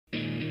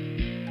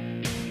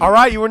All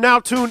right, you are now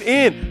tuned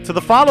in to the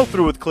Follow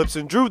Through with Clips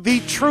and Drew, the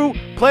True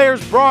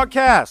Players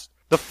broadcast.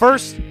 The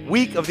first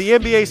week of the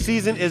NBA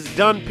season is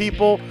done,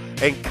 people,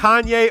 and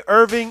Kyrie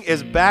Irving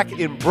is back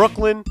in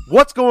Brooklyn.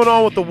 What's going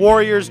on with the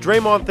Warriors?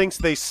 Draymond thinks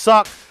they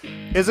suck.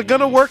 Is it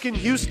going to work in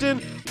Houston?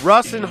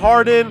 Russ and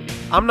Harden?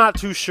 I'm not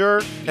too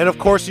sure. And of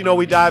course, you know,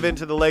 we dive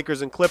into the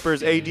Lakers and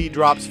Clippers. AD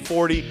drops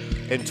 40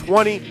 and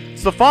 20.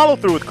 It's the Follow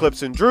Through with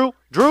Clips and Drew.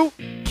 Drew,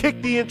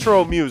 kick the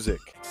intro music.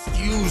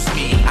 Excuse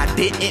me, I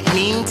didn't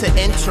mean to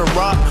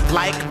interrupt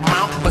like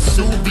Mount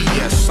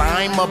Vesuvius.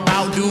 I'm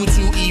about due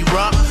to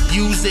erupt.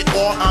 Use it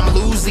or I'm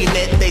losing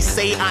it. They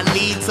say I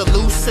need to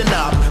loosen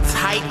up.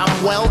 Tight,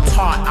 I'm well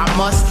taught. I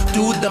must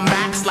do the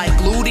max like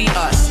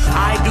gluteus.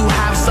 I do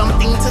have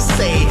something to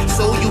say,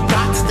 so you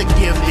got to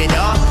give it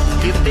up.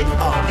 Give it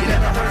up. You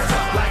never heard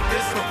something like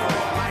this before.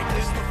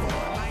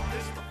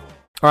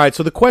 All right,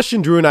 so the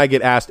question Drew and I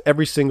get asked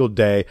every single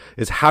day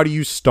is, how do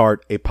you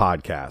start a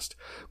podcast?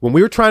 When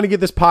we were trying to get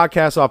this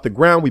podcast off the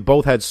ground, we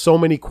both had so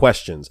many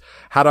questions.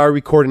 How do I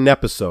record an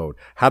episode?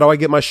 How do I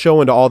get my show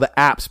into all the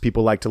apps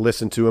people like to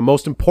listen to? And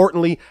most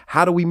importantly,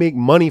 how do we make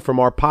money from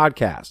our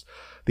podcast?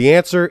 The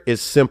answer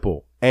is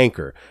simple.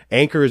 Anchor.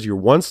 Anchor is your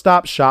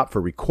one-stop shop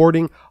for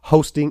recording,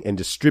 hosting, and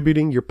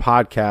distributing your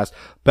podcast.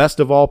 Best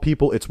of all,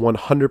 people, it's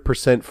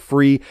 100%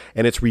 free,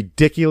 and it's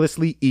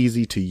ridiculously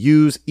easy to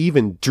use.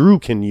 Even Drew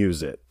can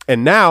use it.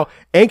 And now,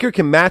 Anchor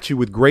can match you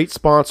with great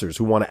sponsors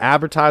who want to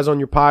advertise on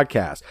your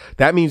podcast.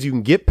 That means you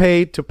can get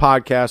paid to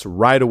podcast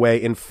right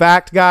away. In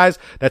fact, guys,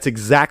 that's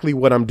exactly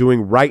what I'm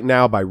doing right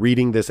now by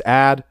reading this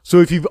ad. So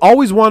if you've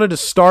always wanted to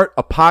start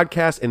a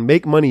podcast and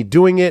make money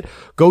doing it,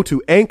 go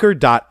to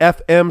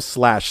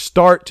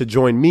anchor.fm/start to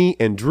join me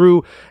and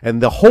Drew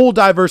and the whole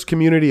diverse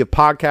community of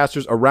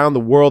podcasters around the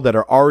world that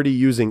are already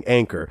using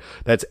Anchor.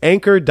 That's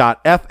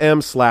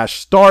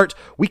anchor.fm/start.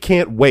 We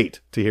can't wait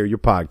to hear your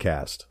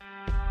podcast.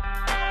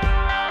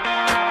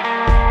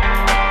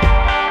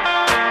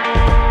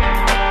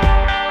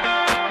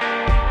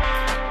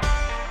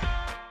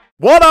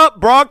 What up,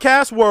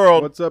 broadcast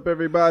world? What's up,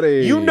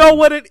 everybody? You know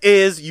what it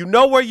is. You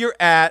know where you're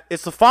at.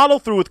 It's the Follow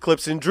Through with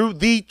Clips and Drew,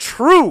 the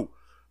True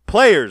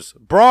Players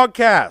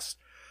broadcast.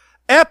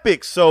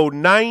 Episode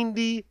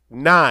 99.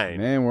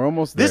 Man, we're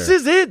almost there. This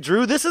is it,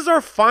 Drew. This is our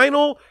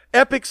final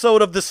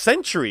episode of the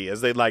century,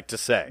 as they like to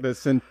say. The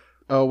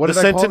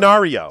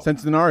Centenario.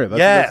 Centenario.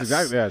 That's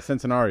exactly,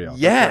 Centenario.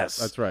 Yes.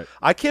 That's right.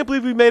 I can't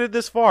believe we made it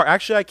this far.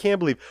 Actually, I can't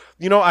believe.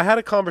 You know, I had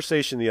a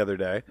conversation the other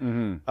day.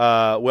 Well,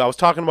 I was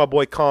talking to my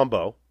boy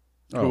Combo,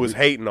 who was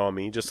hating on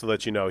me, just to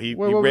let you know.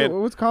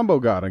 What's Combo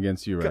got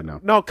against you right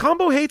now? No,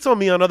 Combo hates on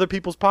me on other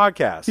people's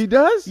podcasts. He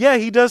does? Yeah,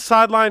 he does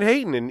sideline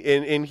hating,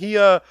 and he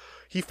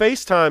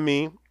FaceTimed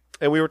me,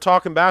 and we were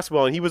talking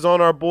basketball, and he was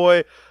on our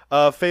boy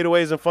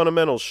Fadeaways and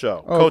Fundamentals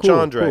show, Coach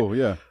Andre. Cool,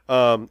 yeah.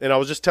 And I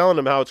was just telling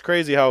him how it's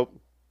crazy how,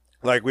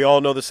 like, we all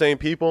know the same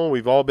people.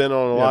 We've all been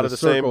on a lot of the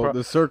same.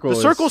 The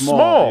circle's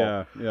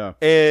small. Yeah.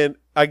 And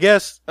I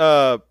guess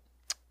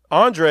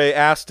Andre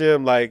asked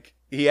him, like,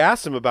 he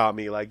asked him about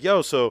me, like,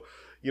 yo, so,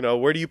 you know,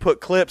 where do you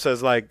put Clips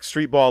as, like,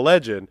 street ball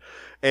legend?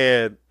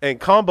 And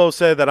Combo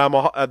said that I'm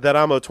a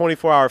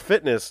 24-hour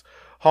fitness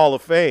Hall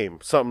of Fame,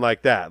 something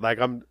like that. Like,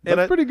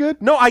 that's pretty good.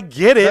 No, I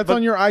get it. That's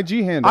on your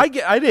IG handle.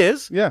 It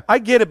is. Yeah. I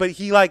get it, but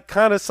he, like,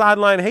 kind of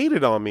sideline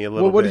hated on me a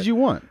little bit. Well, what did you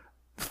want?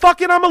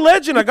 Fucking, I'm a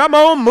legend. I got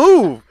my own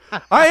move.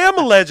 I am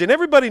a legend.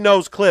 Everybody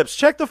knows Clips.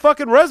 Check the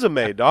fucking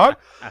resume, dog.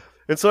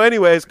 And so,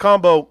 anyways,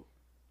 Combo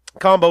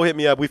hit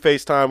me up. We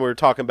FaceTime. We were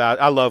talking about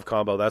it. I love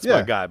Combo. That's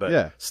my guy.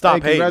 But stop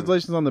hating.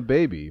 Congratulations on the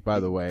baby, by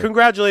the way.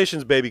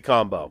 Congratulations, baby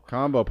Combo.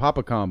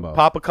 Papa Combo.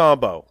 Papa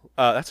Combo.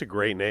 That's a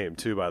great name,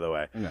 too, by the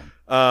way. Yeah.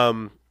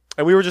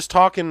 And we were just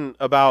talking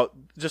about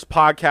just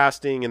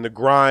podcasting and the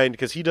grind,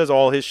 because he does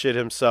all his shit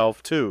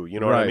himself, too. You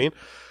know what I mean?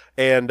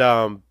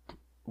 And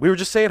we were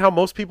just saying how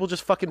most people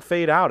just fucking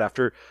fade out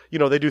after, you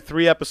know, they do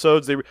 3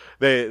 episodes. They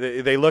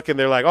look and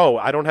they're like, oh,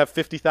 I don't have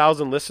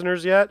 50,000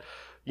 listeners yet.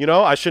 You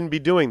know, I shouldn't be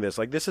doing this.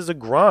 Like, this is a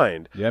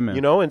grind. Yeah, man.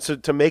 You know, and so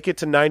to make it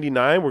to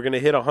 99, we're going to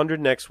hit 100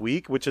 next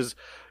week, which is,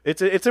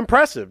 it's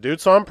impressive, dude.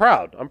 So I'm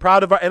proud. I'm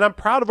proud of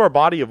our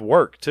body of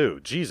work, too.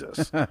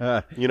 Jesus.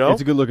 You know?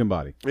 It's a good looking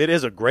body. It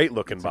is a great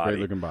looking body.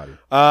 Great looking body.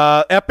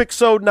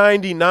 Episode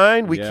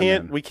 99.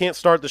 We can't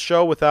start the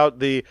show without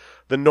the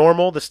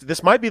normal.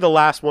 This might be the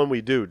last one we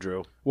do,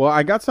 Drew. Well,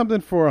 I got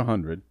something for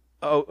 100.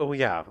 Oh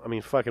yeah. I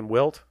mean, fucking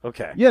Wilt.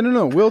 Okay. Yeah,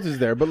 no. Wilt is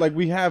there, but like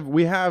we have.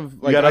 Like,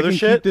 you got other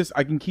shit?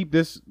 I can keep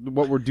this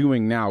what we're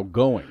doing now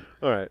going.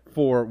 All right.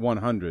 For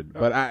 100,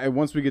 but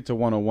once we get to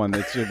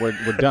 101, we're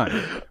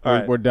done.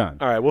 We're done.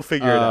 All right, we'll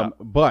figure it out.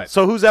 But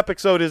so whose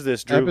episode is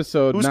this, Drew?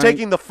 Who's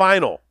taking the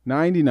final?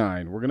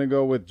 99. We're gonna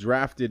go with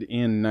drafted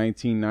in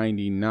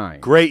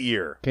 1999. Great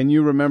year. Can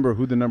you remember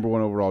who the number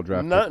 1 overall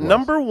draft pick was?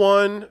 Number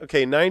 1.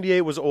 Okay,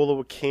 98 was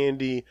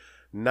Olowokandi.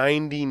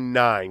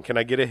 99. Can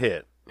I get a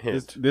hint?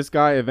 This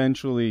guy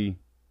eventually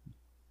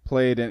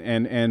played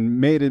and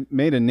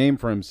made a name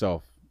for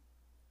himself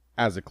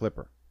as a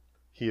Clipper.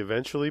 He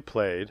eventually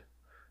played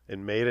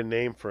and made a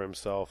name for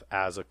himself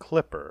as a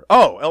Clipper.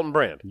 Oh, Elton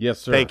Brand.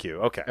 Yes, sir. Thank you.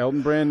 Okay.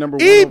 Elton Brand, number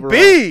 1 overall.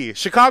 EB,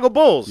 Chicago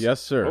Bulls.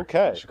 Yes, sir.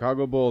 Okay.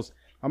 Chicago Bulls.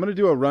 I'm going to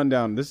do a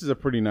rundown. This is a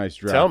pretty nice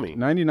draft. Tell me.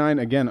 99,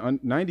 again,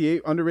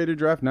 98 underrated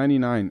draft,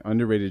 99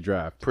 underrated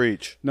draft.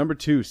 Preach. Number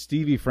 2,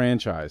 Stevie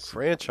Franchise.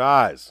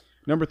 Franchise.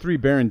 Number 3,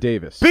 Baron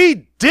Davis.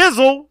 B.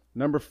 Dizzle.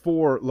 Number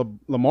 4,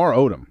 Lamar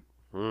Odom.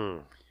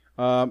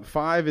 Mm.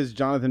 5 is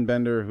Jonathan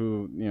Bender,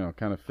 who,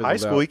 kind of fizzled High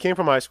school. out. He came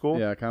from high school.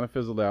 Yeah, kind of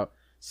fizzled out.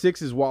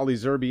 6 is Wally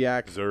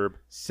Zerbiak. Zerb.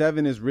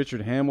 7 is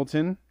Richard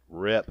Hamilton.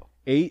 Rip.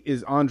 8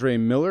 is Andre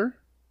Miller.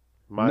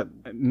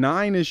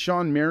 9 is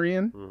Sean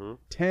Marion.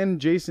 10,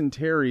 Jason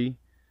Terry.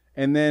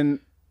 And then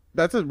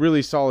that's a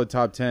really solid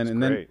top 10. And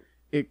great.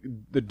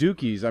 then the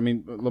Dukies,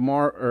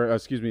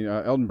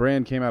 Elton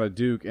Brand came out of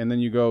Duke. And then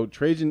you go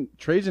Trajan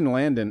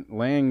Langdon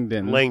went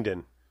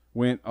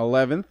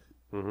 11th.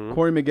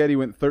 Corey Maggette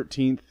went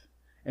 13th.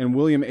 And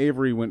William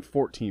Avery went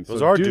 14th. Those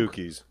so are Duke,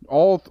 Dukies.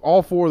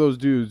 All 4 of those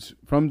dudes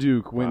from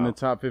Duke went in the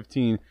top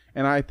 15.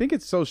 And I think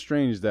it's so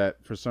strange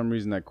that for some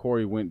reason that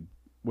Corey went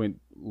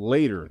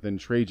later than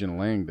Trajan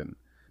Langdon.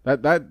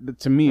 That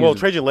to me. Well,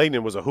 Trajan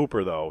Langdon was a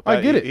hooper though.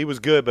 I get it. He was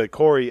good, but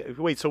Corey.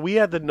 Wait, so we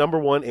had the number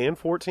 1 and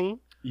 14.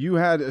 You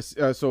had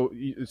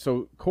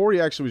so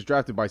Corey actually was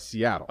drafted by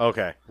Seattle.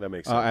 Okay, that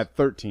makes sense. At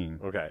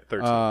 13. Okay,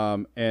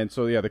 13. And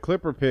so the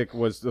Clipper pick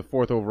was the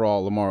 4th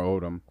overall, Lamar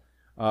Odom.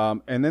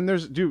 And then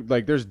there's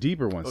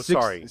deeper ones. Oh,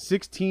 sorry.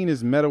 16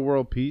 is Meta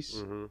World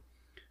Peace.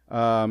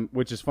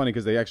 Which is funny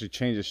because they actually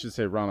changed it. It should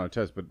say Ron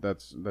Artest, but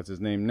that's his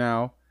name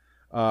now.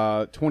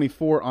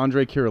 24,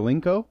 Andre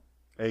Kirilenko.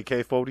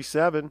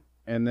 AK-47.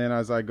 And then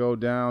as I go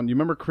down, you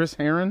remember Chris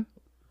Herron?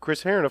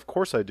 Chris Herron, of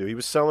course I do. He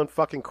was selling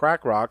fucking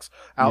crack rocks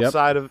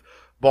outside of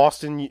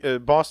Boston,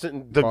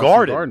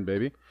 Garden,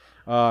 baby.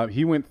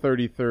 He went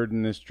 33rd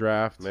in this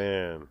draft.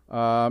 Man.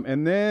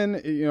 And then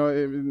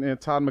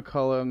Todd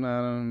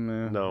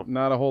McCullough. No,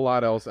 not a whole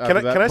lot else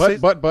after that. Can I say?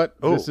 But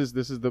this is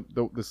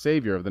the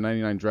savior of the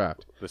 99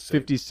 draft.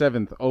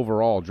 57th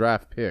overall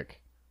draft pick.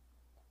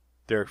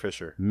 Derek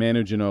Fisher.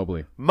 Manu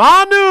Ginobili.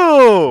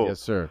 Manu. Yes,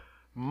 sir.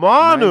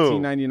 Manu.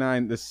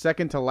 1999, the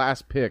second to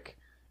last pick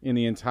in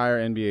the entire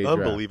NBA draft.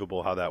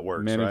 Unbelievable how that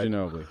works. Manu right?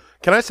 Ginobili.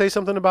 Can I say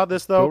something about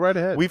this though? Go right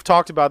ahead. We've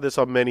talked about this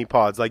on many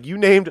pods. Like you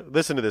named.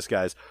 Listen to this,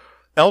 guys.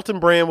 Elton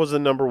Brand was the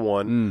number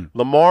 1.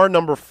 Lamar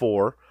number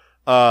 4.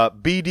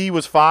 BD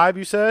was 5.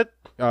 You said.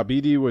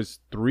 BD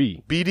was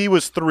 3. BD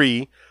was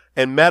 3,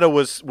 and Meta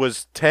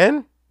was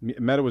 10.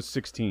 Meta was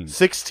 16.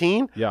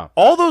 16? Yeah.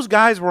 All those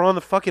guys were on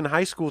the fucking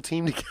high school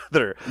team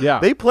together. Yeah.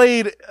 They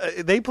played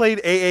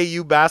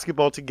AAU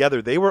basketball together.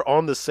 They were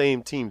on the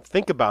same team.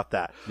 Think about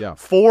that. Yeah.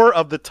 4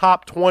 of the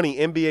top 20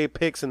 NBA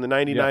picks in the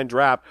 99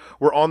 draft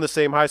were on the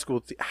same high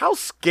school team. How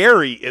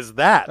scary is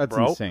that, That's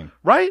bro? insane.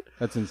 Right?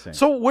 That's insane.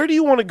 So where do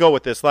you want to go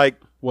with this? Like,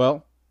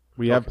 well,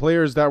 we have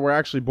players that were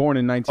actually born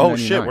in 1999.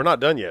 oh shit, we're not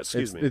done yet.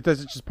 Excuse me.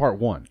 It's just part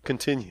 1.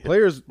 Continue.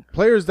 Players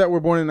that were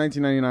born in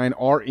 1999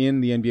 are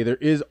in the NBA. There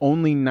is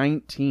only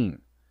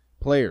 19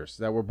 players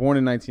that were born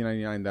in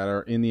 1999 that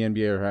are in the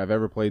NBA or have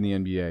ever played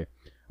in the NBA.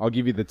 I'll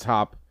give you the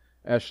top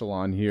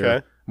echelon here.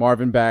 Okay.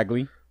 Marvin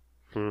Bagley,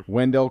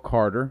 Wendell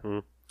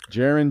Carter,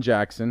 Jaren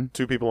Jackson.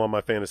 2 people on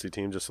my fantasy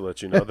team, just to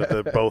let you know that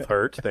they're both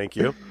hurt. Thank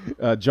you.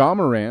 Ja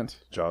Morant.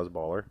 Jaws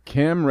baller.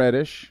 Cam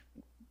Reddish,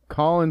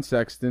 Colin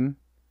Sexton,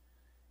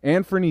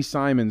 Anthony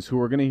Simons, who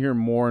we're going to hear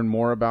more and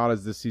more about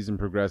as this season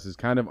progresses,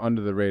 kind of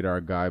under the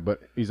radar guy, but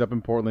he's up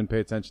in Portland. Pay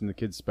attention, the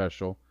kid's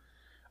special.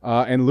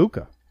 And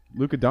Luka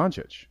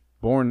Doncic,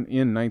 born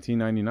in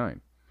 1999.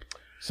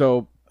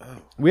 So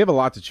we have a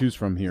lot to choose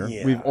from here.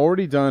 Yeah. We've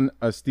already done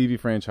a Stevie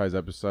Franchise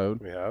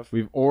episode. We have.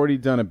 We've already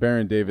done a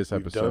Baron Davis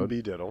We've episode. done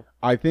B-Diddle.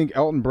 I think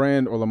Elton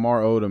Brand or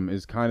Lamar Odom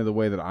is kind of the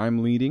way that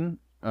I'm leading,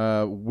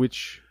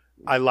 which...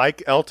 I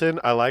like Elton.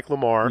 I like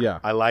Lamar. Yeah.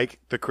 I like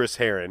the Chris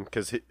Herron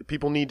because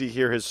people need to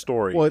hear his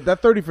story. Well,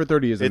 that 30 for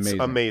 30 is it's amazing.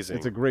 amazing.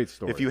 It's a great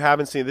story. If you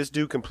haven't seen it, this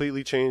dude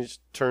completely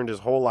turned his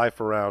whole life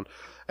around.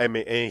 I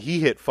mean, and he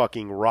hit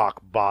fucking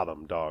rock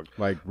bottom, dog.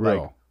 Like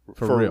real.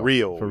 For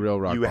real. For real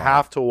rock You bottom.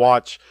 have to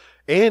watch.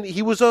 And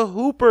he was a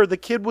hooper. The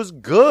kid was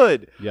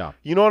good. Yeah.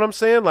 You know what I'm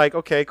saying? Like,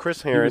 okay,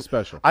 Chris Herron. He was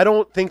special. I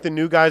don't think the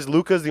new guys,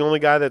 Luka's the only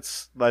guy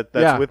that's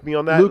with me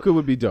on that. Luka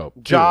would be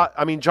dope. Ja,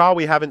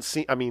 we haven't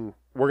seen. I mean,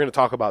 we're going to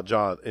talk about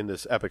Ja in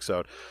this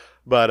episode.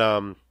 But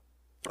I'm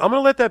going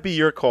to let that be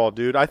your call,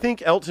 dude. I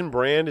think Elton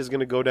Brand is going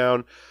to go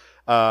down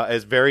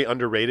as very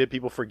underrated.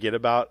 People forget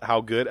about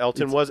how good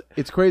Elton was.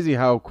 It's crazy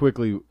how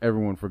quickly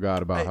everyone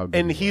forgot about how good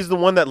And he he's the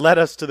one that led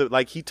us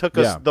to he took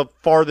us the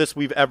farthest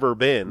we've ever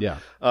been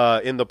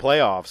in the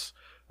playoffs.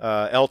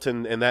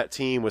 Elton and that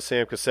team with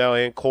Sam Cassell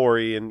and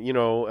Corey and,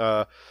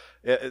 I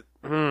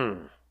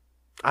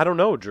don't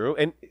know, Drew.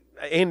 And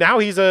now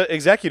he's an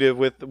executive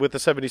with the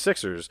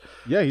 76ers.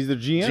 Yeah, he's the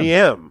GM.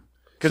 GM.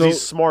 Because So, he's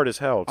smart as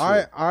hell, too.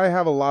 I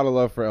have a lot of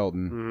love for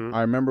Elton.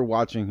 I remember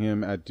watching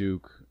him at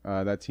Duke.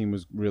 That team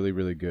was really,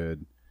 really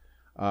good.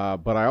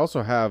 But I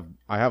also have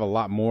a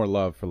lot more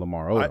love for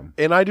Lamar Odom.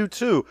 And I do,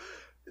 too.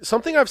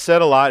 Something I've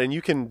said a lot, and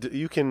you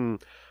can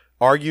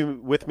argue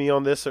with me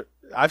on this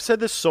I've said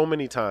this so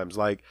many times.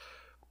 Like,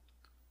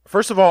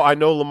 first of all, I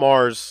know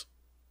Lamar's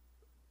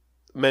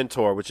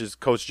mentor, which is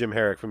Coach Jim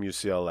Herrick from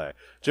UCLA.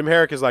 Jim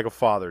Herrick is like a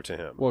father to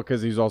him. Well,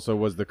 because he's also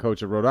was the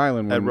coach of Rhode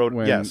Island when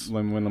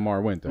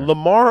Lamar went there.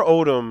 Lamar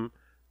Odom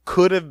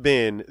could have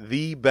been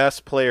the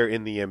best player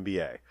in the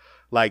NBA.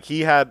 Like,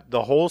 he had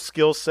the whole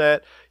skill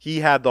set. He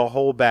had the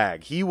whole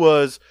bag. He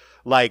was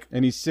like,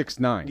 and he's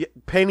 6'9".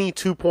 Penny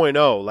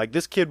 2.0. Like,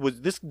 this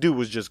dude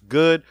was just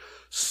good,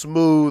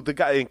 smooth. The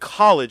guy in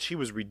college, he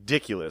was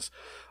ridiculous.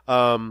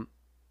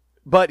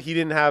 But he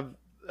didn't have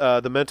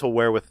the mental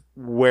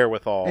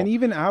wherewithal. And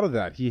even out of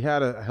that, he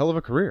had a hell of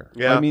a career.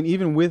 Yeah. I mean,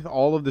 even with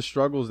all of the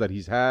struggles that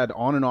he's had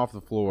on and off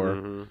the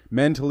floor,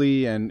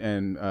 mentally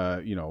and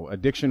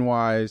addiction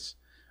wise,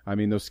 I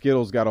mean, those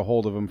Skittles got a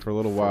hold of him for a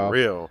little while. For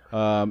real.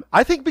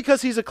 I think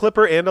because he's a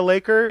Clipper and a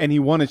Laker, and he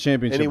won a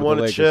championship. And he with won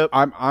the a Lakers. chip.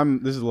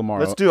 This is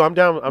Lamar. I'm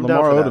down. I'm Lamar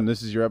down for Odom. that.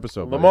 This is your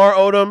episode. Buddy. Lamar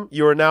Odom,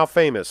 you are now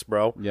famous,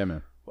 bro. Yeah,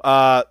 man.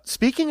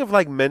 Speaking of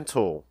like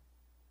mental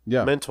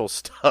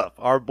stuff,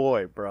 our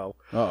boy, bro.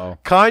 Uh-oh.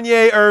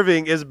 Kanye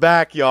Irving is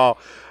back, y'all.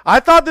 I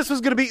thought this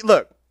was gonna be.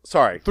 Look,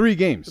 sorry, 3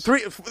 games.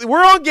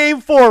 We're on game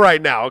 4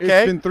 right now.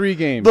 Okay, it's been 3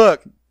 games.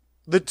 Look,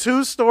 the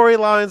 2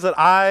 storylines that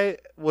I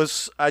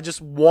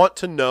just want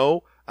to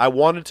know. I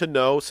wanted to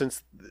know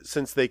since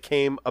they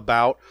came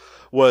about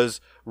was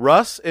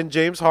Russ and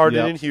James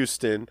Harden in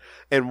Houston,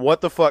 and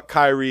what the fuck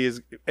Kyrie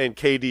and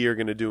KD are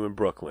going to do in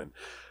Brooklyn.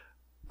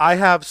 I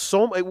have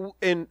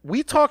and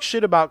we talk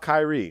shit about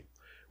Kyrie.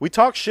 We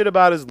talk shit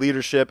about his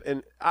leadership,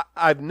 and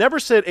I've never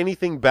said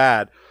anything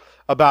bad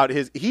about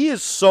he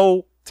is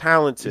so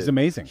talented. He's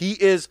amazing.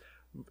 He's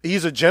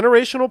a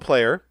generational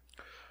player.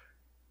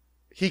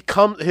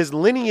 His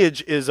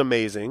lineage is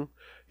amazing.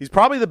 He's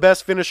probably the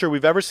best finisher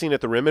we've ever seen at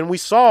the rim, and we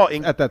saw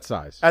at that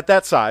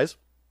size.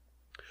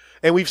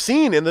 And we've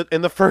seen in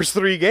the first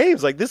 3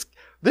 games, like this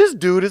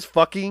dude is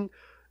fucking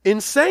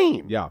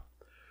insane. Yeah.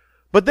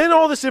 But then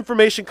all this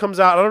information comes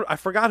out. I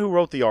forgot who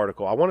wrote the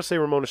article. I want to say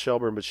Ramona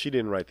Shelburne, but she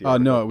didn't write the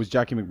article. No, it was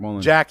Jackie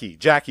McMullen.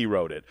 Jackie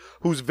wrote it.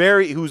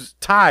 Who's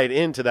tied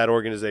into that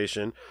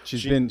organization.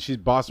 She's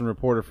Boston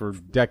reporter for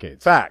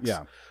decades. Facts.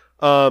 Yeah.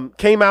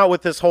 Came out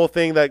with this whole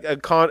thing that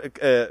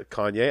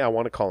Kanye, I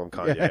want to call him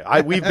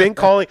Kanye. We've been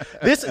calling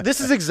this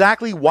is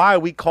exactly why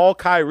we call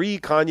Kyrie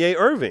Kanye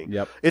Irving.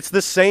 Yep. It's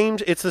the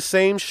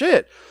same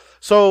shit.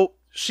 So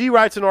she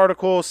writes an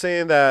article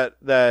saying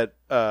that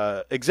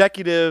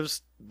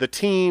executives, the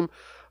team,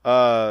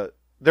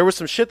 there was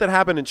some shit that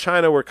happened in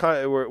China where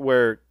I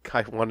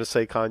want to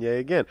say Kanye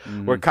again,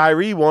 where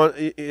Kyrie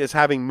is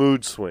having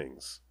mood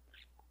swings,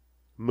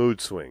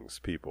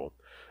 people.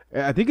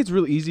 I think it's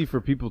real easy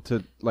for people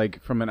to,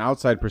 like, from an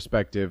outside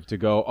perspective, to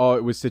go, oh,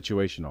 it was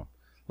situational.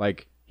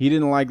 Like, he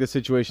didn't like the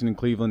situation in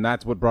Cleveland.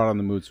 That's what brought on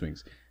the mood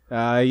swings.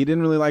 He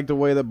didn't really like the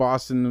way that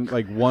Boston,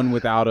 like, won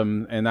without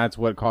him, and that's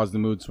what caused the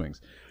mood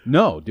swings.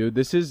 No, dude,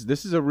 this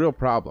is a real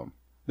problem.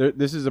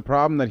 This is a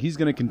problem that he's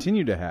going to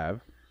continue to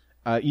have,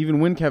 even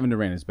when Kevin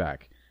Durant is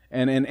back,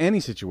 and in any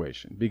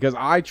situation. Because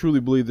I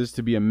truly believe this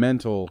to be a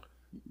mental,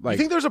 like... You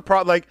think there's a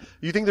problem?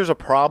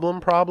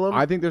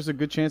 I think there's a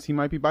good chance he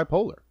might be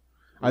bipolar.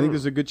 I think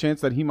there's a good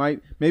chance that he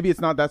might. Maybe it's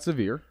not that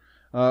severe,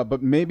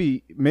 but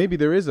maybe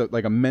there is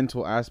a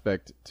mental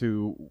aspect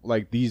to,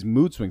 like, these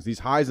mood swings. These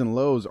highs and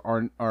lows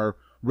are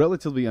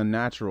relatively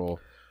unnatural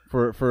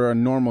for a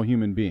normal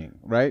human being,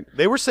 right?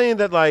 They were saying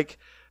that, like,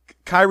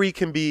 Kyrie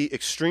can be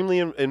extremely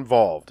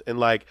involved, and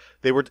like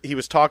he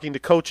was talking to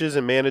coaches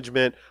and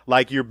management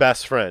like your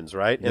best friends,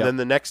 right? And then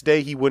the next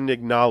day he wouldn't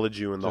acknowledge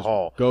you in the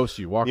hall, ghost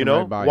you, walk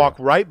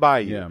right by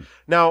you. Yeah.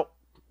 Now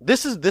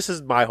this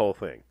is my whole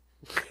thing,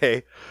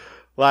 okay?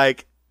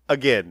 Like,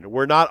 again,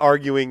 we're not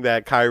arguing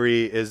that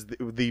Kyrie is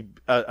the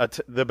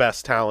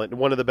best talent,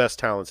 one of the best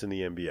talents in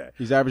the NBA.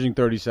 He's averaging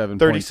 37.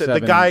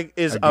 The guy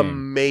is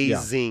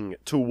amazing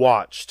to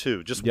watch,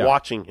 too, just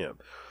watching him.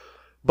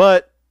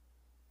 But,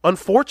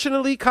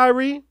 unfortunately,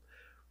 Kyrie,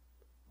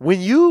 when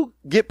you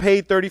get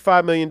paid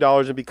 $35 million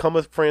and become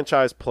a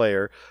franchise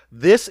player,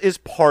 this is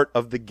part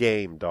of the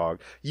game,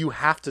 dog. You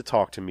have to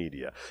talk to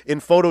media. In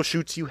photo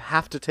shoots, you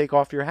have to take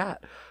off your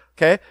hat,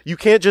 okay? You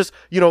can't just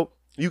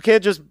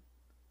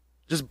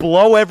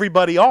blow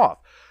everybody off.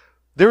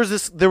 There was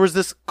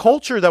this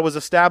culture that was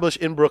established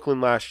in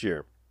Brooklyn last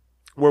year,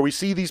 where we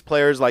see these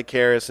players like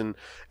Karras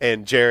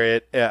and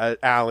Jarrett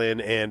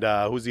Allen and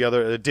who's the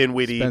other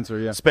Dinwiddie,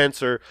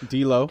 Spencer,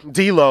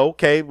 D'Lo.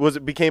 Okay,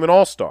 became an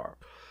all-star.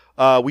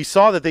 We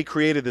saw that they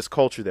created this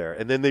culture there,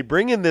 and then they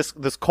bring in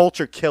this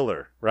culture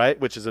killer, right?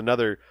 Which is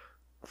another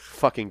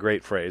fucking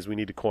great phrase. We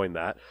need to coin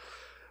that.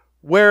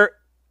 Where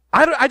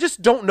I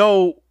just don't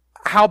know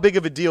how big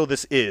of a deal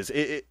this is.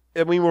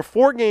 I mean, we're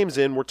 4 games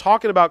in. We're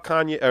talking about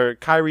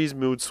Kyrie's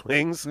mood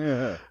swings.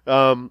 Yeah.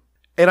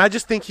 And I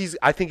just think he's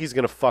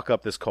going to fuck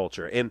up this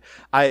culture. And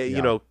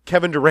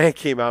Kevin Durant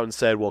came out and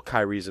said, well,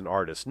 Kyrie's an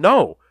artist.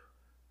 No,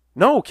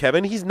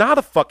 Kevin, he's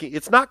not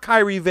it's not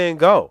Kyrie Van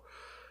Gogh.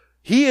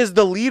 He is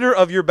the leader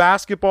of your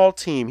basketball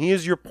team. He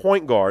is your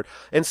point guard.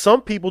 And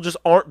some people just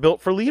aren't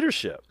built for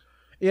leadership.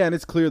 Yeah, and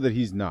it's clear that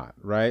he's not,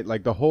 right?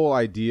 Like the whole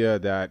idea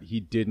that he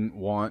didn't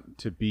want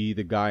to be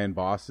the guy in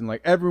Boston,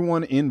 like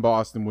everyone in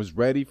Boston was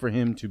ready for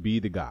him to be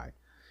the guy.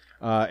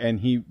 And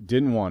he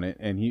didn't want it,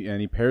 and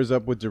he pairs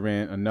up with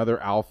Durant,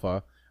 another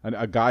alpha,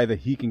 a guy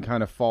that he can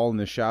kind of fall in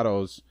the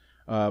shadows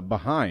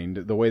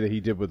behind the way that he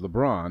did with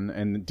LeBron,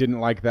 and didn't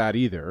like that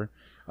either.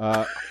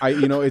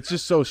 It's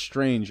just so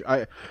strange.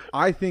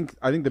 I think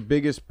the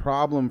biggest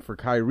problem for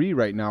Kyrie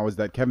right now is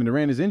that Kevin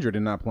Durant is injured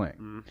and not playing.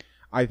 Mm.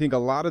 I think a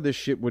lot of this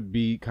shit would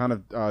be kind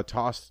of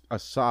tossed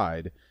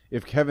aside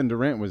if Kevin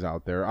Durant was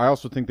out there. I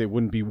also think they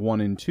wouldn't be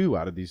 1-2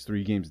 out of these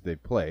 3 games that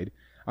they've played.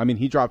 I mean,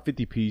 he dropped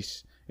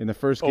 50-piece in the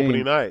first game,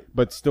 opening night,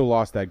 but still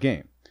lost that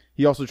game.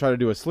 He also tried to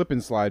do a slip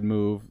and slide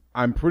move.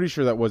 I'm pretty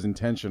sure that was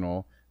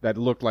intentional. That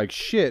looked like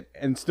shit,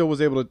 and still was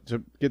able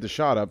to get the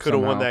shot up. Could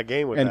have won that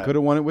game with that, and could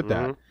have won it with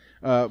that.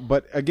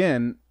 But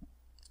again,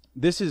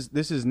 this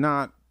is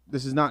not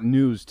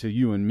news to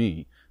you and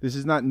me. This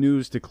is not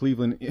news to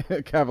Cleveland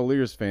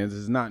Cavaliers fans.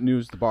 This is not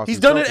news to Boston. He's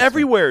done Celtics it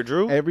everywhere, fans.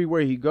 Drew.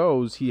 Everywhere he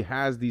goes, he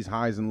has these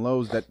highs and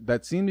lows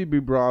that seem to be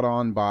brought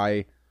on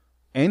by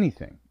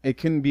anything. It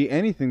can be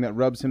anything that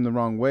rubs him the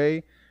wrong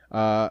way.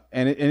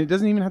 And it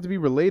doesn't even have to be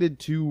related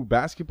to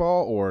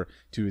basketball or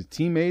to his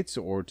teammates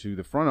or to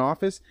the front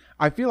office.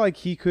 I feel like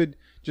he could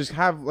just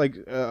have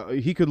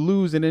he could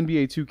lose an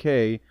NBA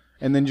 2K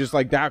and then just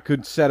like that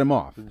could set him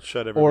off.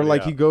 Shut everybody or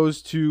like out. He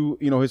goes to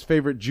his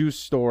favorite juice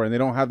store and they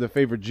don't have the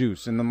favorite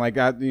juice, and then like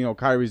that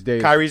Kyrie's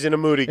day. Kyrie's in a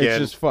mood again. It's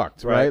just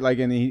fucked, right? Like,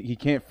 and he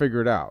can't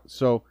figure it out.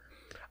 So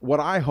what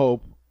I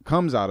hope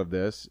comes out of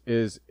this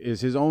is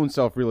his own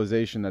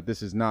self-realization that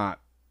this is not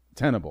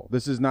tenable.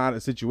 This is not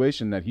a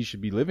situation that he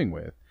should be living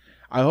with.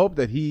 I hope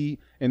that he,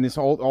 and this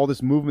all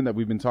this movement that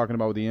we've been talking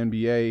about with the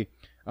NBA,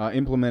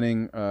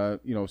 implementing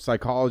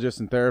psychologists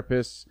and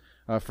therapists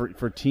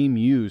for team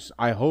use.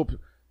 I hope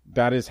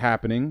that is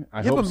happening.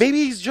 But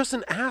maybe he's just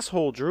an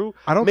asshole, Drew.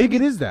 I don't think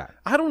it is that.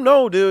 I don't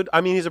know, dude.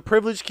 I mean, he's a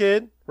privileged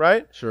kid,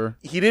 right? Sure.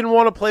 He didn't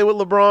want to play with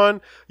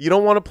LeBron. You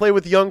don't want to play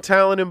with young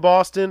talent in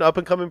Boston,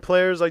 up-and-coming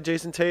players like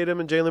Jason Tatum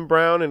and Jaylen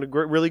Brown, and a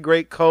really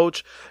great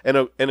coach and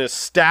an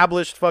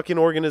established fucking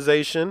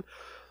organization.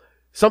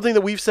 Something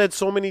that we've said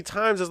so many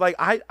times is like,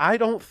 I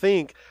don't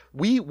think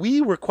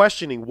we were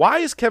questioning, why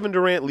is Kevin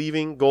Durant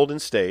leaving Golden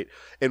State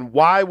and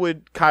why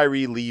would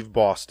Kyrie leave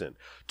Boston?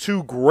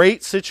 2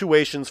 great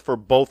situations for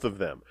both of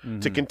them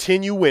to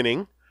continue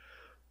winning.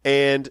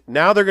 And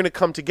now they're going to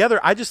come together.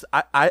 I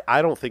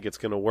don't think it's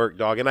going to work,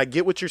 dog. And I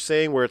get what you're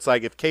saying, where it's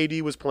like if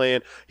KD was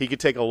playing, he could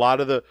take a lot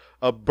of the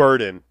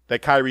burden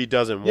that Kyrie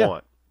doesn't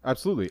want.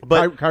 Absolutely.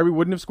 But Kyrie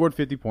wouldn't have scored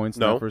 50 points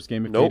in that first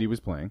game if KD was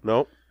playing.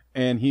 Nope.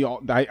 And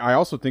I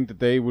also think that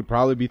they would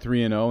probably be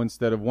 3-0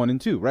 instead of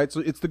 1-2, right? So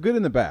it's the good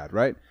and the bad,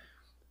 right?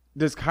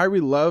 Does Kyrie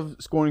love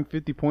scoring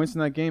 50 points in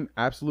that game?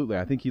 Absolutely.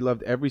 I think he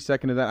loved every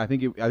second of that. I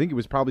think it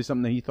was probably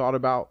something that he thought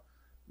about,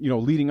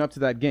 leading up to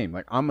that game.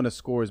 Like, I'm going to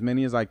score as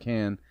many as I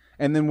can.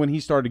 And then when he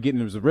started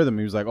getting into his rhythm,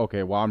 he was like,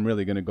 okay, well, I'm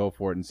really going to go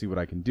for it and see what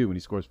I can do. And he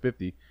scores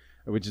 50,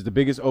 which is the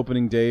biggest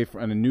opening day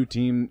on a new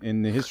team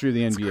in the history of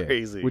the NBA. It's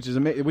crazy. Which is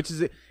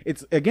amazing.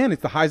 It's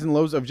the highs and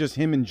lows of just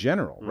him in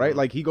general, right?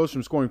 Like, he goes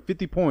from scoring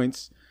 50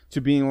 points to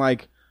being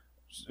like,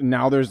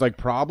 now there's like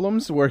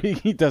problems where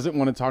he doesn't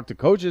want to talk to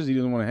coaches. He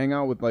doesn't want to hang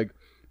out with like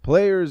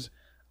players.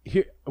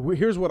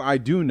 Here's what I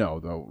do know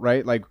though,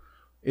 right? Like,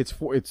 it's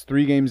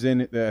 3 games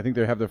in. I think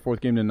they have their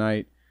 4th game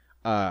tonight.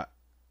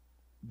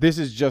 This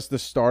is just the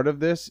start of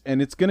this,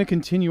 and it's going to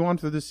continue on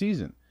through the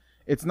season.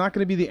 It's not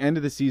going to be the end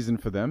of the season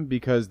for them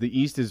because the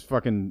East is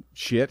fucking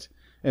shit,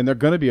 and they're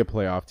going to be a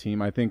playoff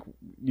team. I think,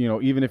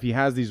 even if he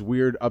has these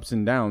weird ups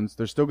and downs,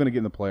 they're still going to get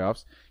in the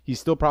playoffs. He's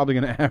still probably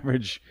going to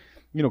average,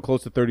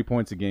 close to 30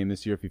 points a game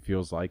this year if he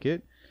feels like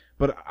it.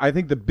 But I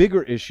think the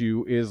bigger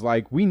issue is,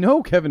 like, we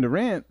know Kevin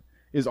Durant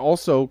is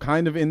also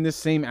kind of in this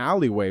same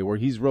alleyway where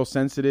he's real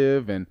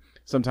sensitive and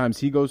sometimes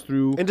he goes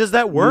through and does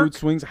that work? Mood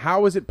swings.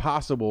 How is it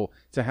possible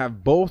to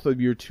have both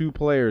of your 2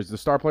 players, the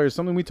star players,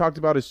 something we talked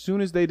about as soon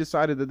as they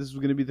decided that this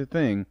was going to be the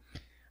thing?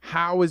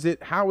 How is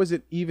it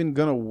even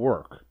going to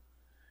work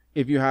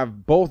if you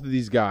have both of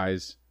these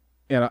guys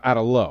at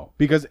a low?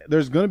 Because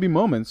there's going to be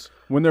moments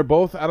when they're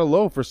both at a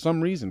low for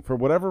some reason, for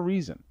whatever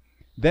reason.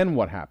 Then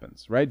what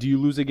happens, right? Do you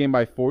lose a game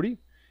by 40?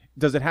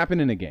 Does it happen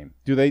in a game?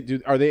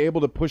 Are they able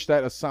to push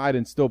that aside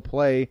and still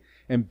play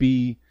and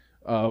be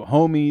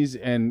homies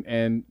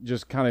and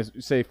just kind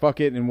of say fuck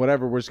it and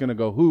whatever, we're just gonna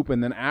go hoop,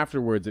 and then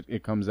afterwards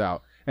it comes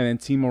out and then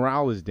team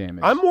morale is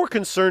damaged? I'm more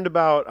concerned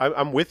about,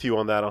 I'm with you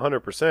on that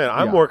 100%.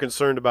 I'm more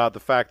concerned about the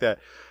fact that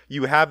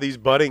you have these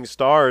budding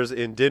stars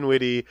in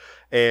Dinwiddie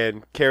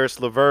and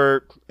Karis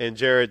LeVert and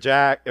Jared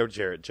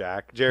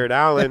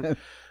Allen,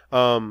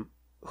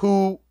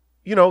 who,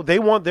 they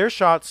want their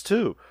shots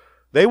too.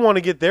 They want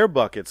to get their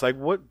buckets. Like,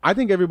 what? I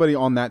think everybody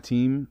on that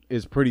team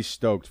is pretty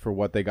stoked for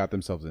what they got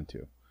themselves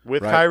into.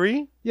 With right?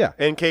 Kyrie? Yeah.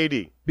 And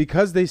KD.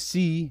 Because they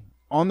see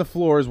on the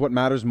floor is what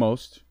matters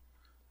most,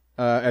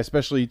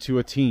 especially to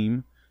a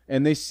team,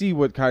 and they see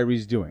what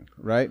Kyrie's doing,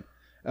 right?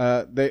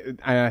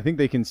 And I think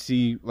they can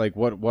see like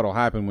what'll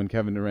happen when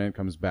Kevin Durant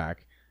comes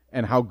back.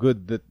 and how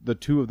good the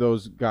two of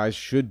those guys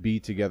should be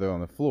together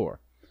on the floor.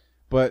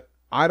 But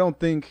I don't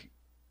think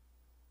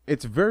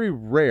it's very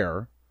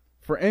rare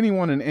for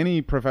anyone in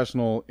any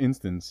professional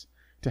instance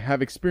to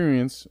have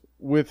experience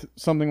with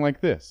something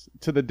like this,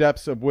 to the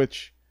depths of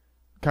which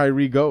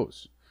Kyrie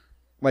goes.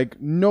 Like,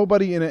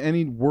 nobody in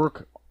any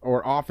work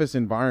or office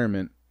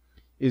environment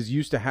is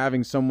used to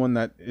having someone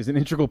that is an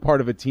integral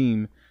part of a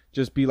team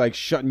just be like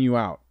shutting you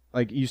out.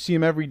 Like, you see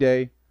him every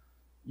day.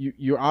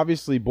 You're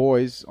obviously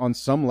boys on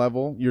some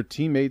level. Your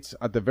teammates,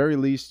 at the very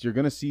least, you're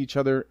going to see each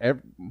other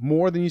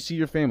more than you see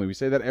your family. We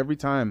say that every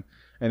time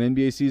an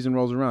NBA season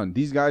rolls around.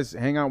 These guys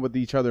hang out with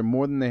each other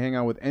more than they hang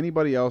out with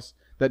anybody else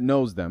that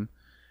knows them.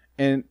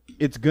 And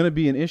it's going to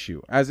be an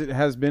issue, as it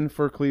has been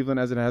for Cleveland,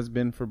 as it has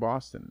been for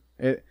Boston.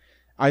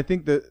 I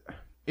think that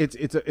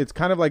it's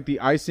kind of like the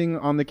icing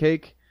on the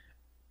cake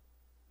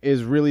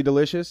is really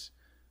delicious,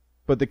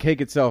 but the cake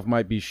itself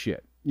might be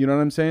shit. You know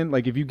what I'm saying?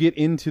 Like, if you get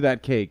into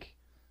that cake,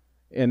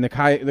 and the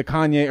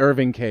Kanye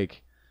Irving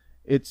cake,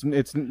 it's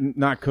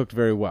not cooked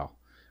very well.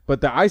 But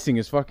the icing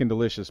is fucking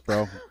delicious,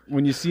 bro.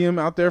 When you see him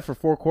out there for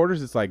 4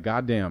 quarters, it's like,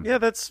 goddamn.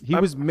 Yeah, he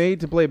was made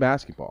to play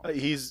basketball.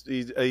 He's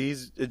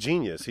a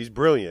genius. He's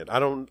brilliant. I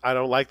don't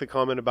like the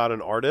comment about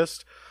an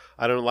artist.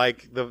 I don't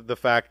like the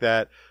fact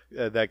that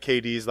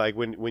KD's like,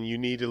 when you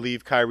need to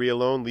leave Kyrie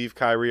alone, leave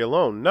Kyrie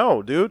alone.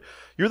 No, dude,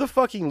 you're the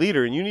fucking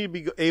leader, and you need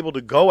to be able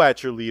to go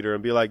at your leader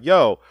and be like,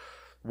 yo,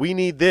 we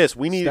need this.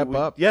 We need step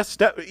up. Yes,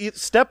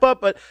 step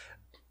up. But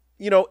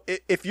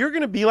if you're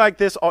gonna be like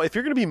this, if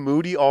you're gonna be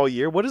moody all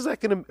year, what is that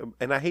gonna?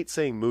 And I hate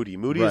saying moody.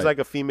 Moody is like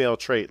a female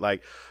trait.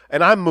 Like,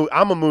 and I'm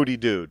a moody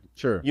dude.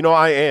 Sure.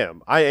 I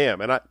am.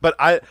 But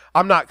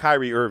I'm not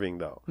Kyrie Irving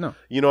though. No.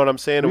 You know what I'm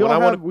saying?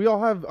 We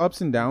all have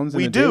ups and downs.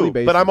 We on a daily do.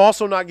 basis. But I'm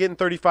also not getting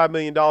 $35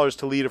 million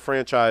to lead a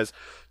franchise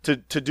to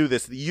do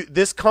this.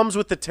 This comes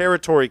with the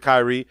territory,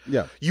 Kyrie.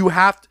 Yeah. You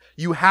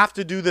have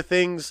to do the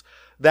things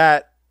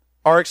that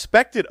are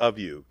expected of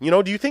you.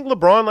 Do you think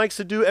LeBron likes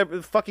to do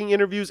fucking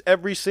interviews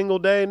every single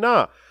day?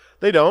 Nah,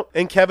 they don't.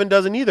 And Kevin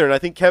doesn't either. And I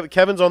think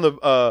Kevin's on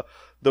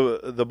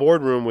the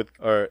boardroom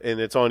and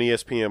it's on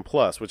ESPN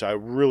Plus, which I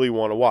really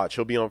want to watch.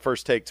 He'll be on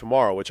First Take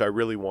tomorrow, which I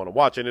really want to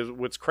watch. And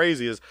what's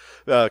crazy is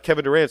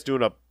Kevin Durant's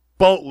doing a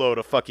boatload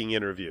of fucking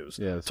interviews.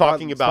 Yeah,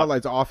 talking about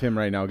spotlight's off him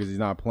right now because he's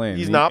not playing.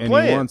 He's not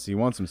playing. He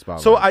wants some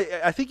spotlight. So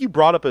I think you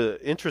brought up an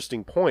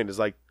interesting point. Is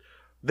like,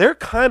 they're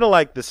kind of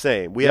like the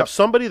same. We have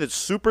somebody that's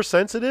super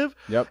sensitive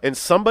and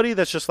somebody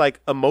that's just like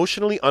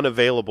emotionally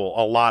unavailable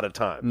a lot of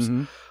times.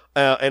 Mm-hmm.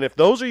 And if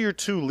those are your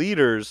two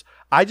leaders,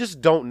 I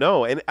just don't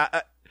know. And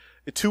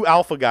two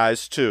alpha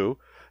guys too.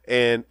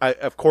 And I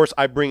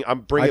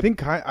think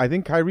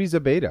Kyrie's a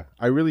beta.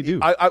 I really do.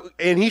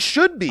 And he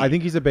should be. I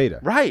think he's a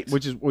beta. Right.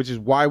 Which is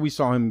why we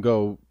saw him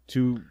go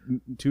to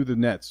the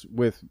Nets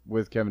with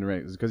Kevin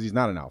Durant, because he's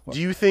not an alpha. Do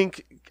you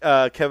think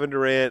Kevin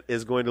Durant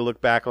is going to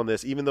look back on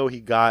this, even though he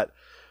got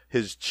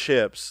his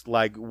chips?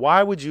 Like,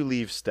 why would you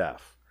leave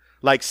Steph?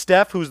 Like,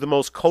 Steph, who's the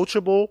most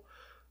coachable,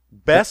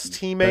 best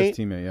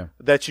teammate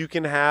that you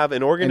can have,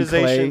 an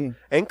organization,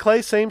 and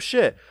Clay, same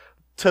shit.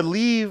 To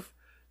leave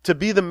to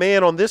be the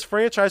man on this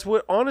franchise,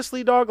 what,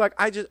 honestly, dog, like,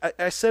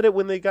 I said it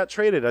when they got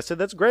traded. I said,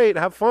 that's great,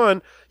 have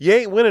fun. You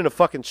ain't winning a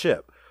fucking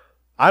chip.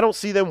 I don't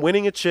see them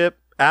winning a chip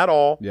at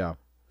all. Yeah.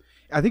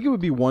 I think it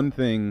would be one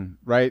thing,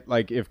 right?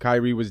 Like, if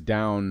Kyrie was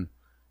down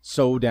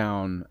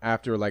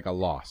after like a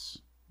loss.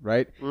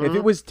 Right? Mm-hmm. If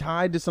it was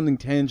tied to something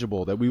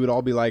tangible that we would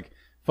all be like,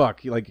 fuck,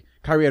 like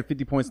Kyrie had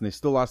 50 points and they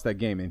still lost that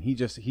game, and he's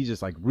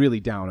just like really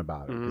down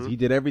about it because he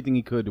did everything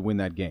he could to win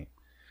that game.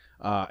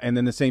 And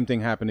then the same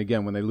thing happened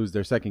again when they lose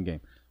their second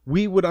game.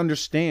 We would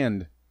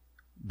understand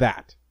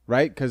that,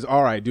 right? Because,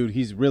 all right, dude,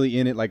 he's really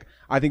in it. Like,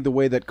 I think the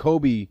way that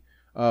Kobe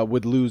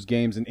would lose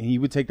games, and he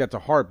would take that to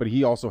heart, but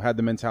he also had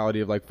the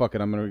mentality of like, fuck it,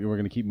 we're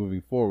gonna keep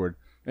moving forward.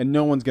 And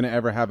no one's gonna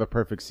ever have a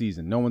perfect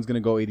season. No one's gonna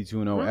go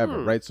 82-0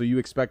 ever, right? So you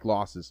expect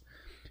losses.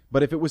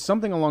 But if it was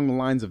something along the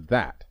lines of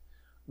that,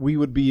 we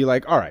would be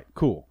like, all right,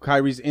 cool.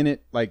 Kyrie's in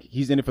it. Like,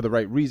 he's in it for the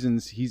right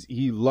reasons.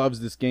 He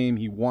loves this game.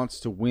 He wants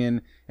to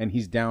win, and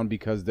he's down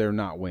because they're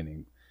not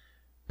winning.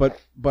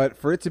 But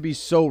for it to be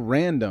so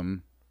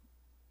random,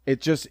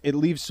 it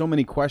leaves so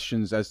many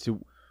questions as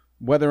to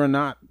whether or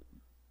not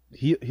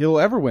he'll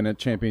ever win a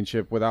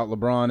championship without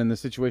LeBron in the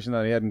situation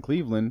that he had in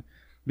Cleveland.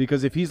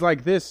 Because if he's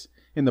like this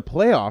in the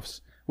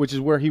playoffs, which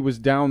is where he was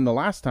down the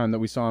last time that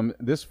we saw him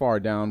this far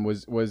down,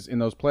 was in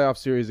those playoff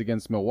series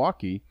against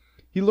Milwaukee.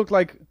 He looked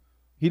like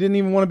he didn't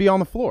even want to be on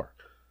the floor.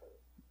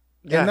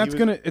 Yeah,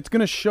 and it's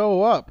gonna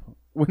show up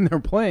when they're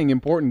playing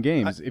important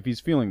games if he's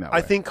feeling that way.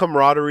 I think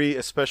camaraderie,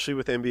 especially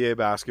with NBA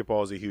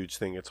basketball, is a huge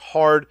thing. It's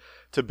hard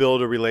to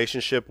build a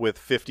relationship with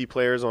 50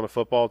 players on a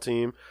football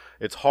team.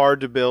 It's hard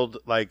to build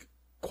like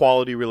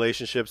quality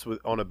relationships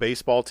on a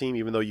baseball team,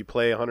 even though you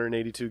play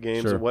 182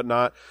 games and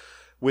whatnot.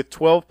 with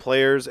 12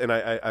 players, and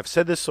I've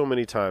said this so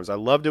many times, I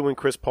loved it when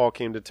Chris Paul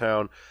came to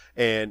town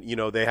and,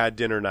 they had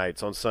dinner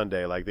nights on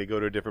Sunday. Like, they go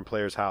to a different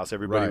player's house.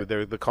 Everybody was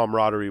there. The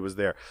camaraderie was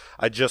there.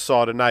 I just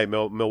saw tonight,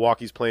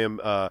 Milwaukee's playing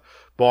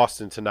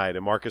Boston tonight,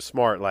 and Marcus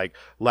Smart, like,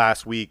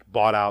 last week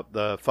bought out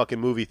the fucking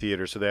movie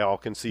theater so they all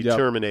can see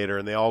Terminator,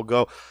 and they all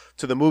go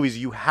to the movies.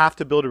 You have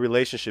to build a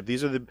relationship.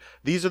 These are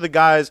the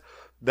guys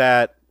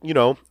that,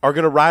 are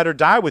going to ride or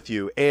die with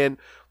you. And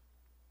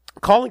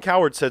Colin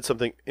Cowherd said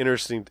something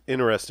interesting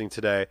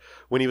today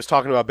when he was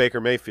talking about Baker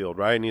Mayfield,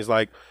 right? And he's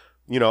like,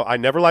 I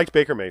never liked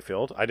Baker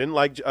Mayfield. I didn't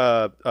like,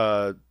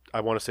 I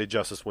want to say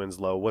Justice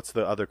Winslow. What's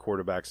the other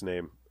quarterback's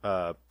name?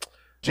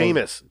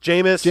 Jameis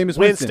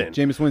Winston.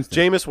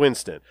 Jameis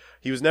Winston.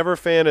 He was never a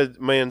fan of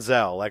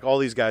Manziel, like all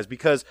these guys,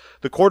 because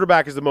the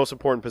quarterback is the most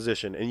important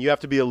position, and you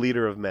have to be a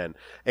leader of men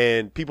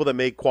and people that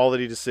make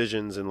quality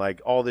decisions and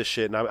like all this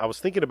shit. And I was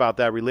thinking about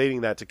that,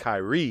 relating that to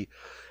Kyrie,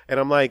 and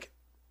I'm like,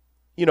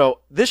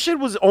 this shit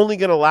was only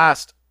going to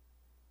last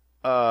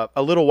a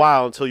little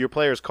while until your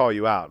players call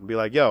you out and be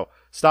like, yo,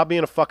 stop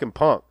being a fucking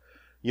punk.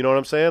 You know what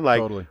I'm saying?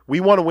 Like, totally. We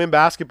want to win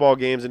basketball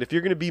games, and if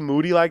you're going to be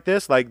moody like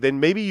this, like,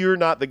 then maybe you're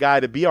not the guy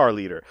to be our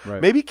leader.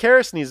 Right. Maybe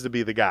Karras needs to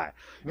be the guy.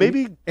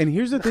 Maybe. And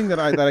here's the thing that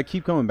I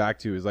keep coming back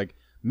to is, like,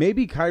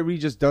 maybe Kyrie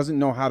just doesn't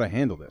know how to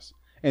handle this,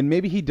 and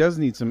maybe he does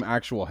need some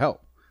actual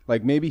help.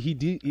 Like, maybe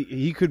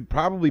he could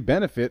probably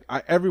benefit.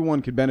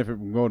 Everyone could benefit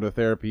from going to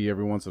therapy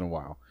every once in a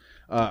while.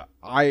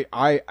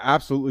 I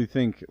absolutely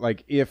think,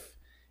 like, if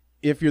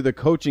you're the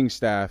coaching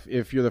staff,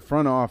 if you're the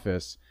front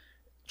office,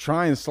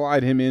 try and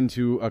slide him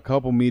into a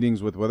couple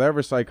meetings with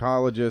whatever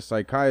psychologist,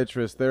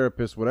 psychiatrist,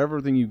 therapist,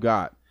 whatever thing you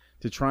got,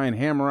 to try and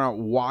hammer out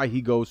why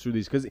he goes through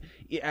these. Because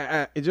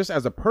just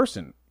as a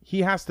person,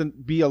 he has to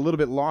be a little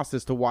bit lost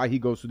as to why he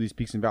goes through these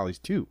peaks and valleys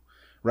too,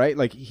 right?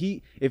 Like,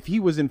 if he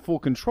was in full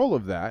control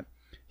of that,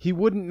 he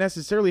wouldn't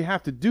necessarily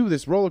have to do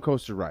this roller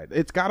coaster ride.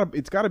 It's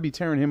gotta be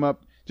tearing him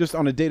up just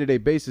on a day-to-day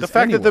basis. The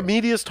fact that the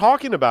media is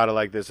talking about it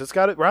like this, it's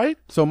got it right.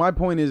 So my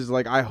point is,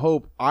 like, I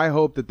hope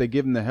that they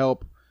give him the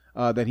help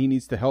that he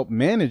needs to help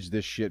manage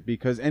this shit,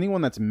 because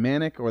anyone that's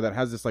manic or that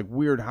has this like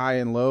weird high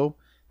and low,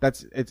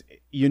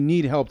 you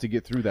need help to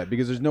get through that,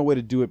 because there's no way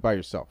to do it by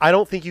yourself. I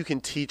don't think you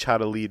can teach how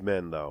to lead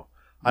men, though.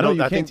 You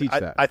can't teach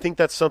that. I think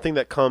that's something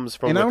that comes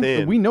from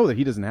within. We know that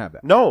he doesn't have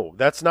that. No,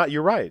 that's not.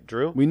 You're right,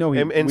 Drew. We know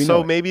him.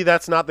 So maybe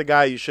that's not the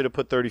guy you should have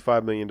put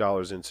 $35 million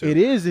into. It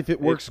is if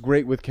it works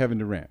great with Kevin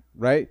Durant,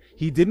 right?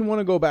 He didn't want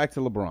to go back to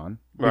LeBron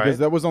because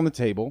that was on the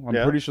table. I'm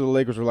pretty sure the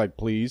Lakers were like,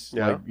 please,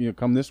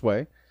 come this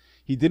way.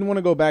 He didn't want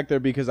to go back there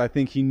because I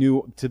think he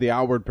knew, to the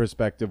outward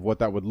perspective, what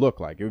that would look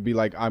like. It would be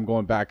like, I'm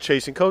going back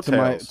chasing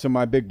coattails to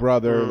my big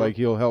brother. Like,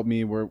 he'll help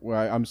me.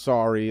 I'm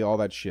sorry, all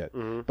that shit.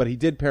 But he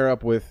did pair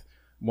up with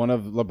one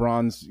of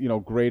LeBron's,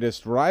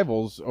 greatest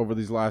rivals over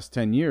these last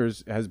 10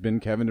 years has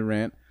been Kevin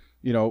Durant.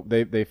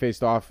 They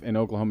faced off in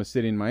Oklahoma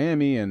City and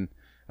Miami, and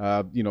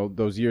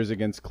those years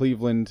against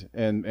Cleveland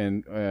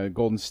and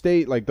Golden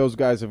State. Like, those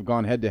guys have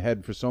gone head to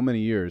head for so many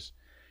years.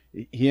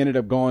 He ended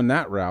up going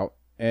that route,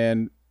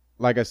 and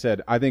like I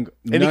said, I think,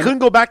 and he couldn't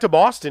go back to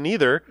Boston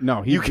either.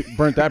 No, he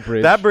burnt that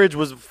bridge. That bridge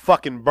was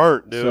fucking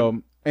burnt, dude.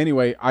 So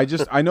anyway, I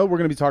know we're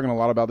going to be talking a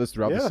lot about this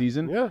throughout the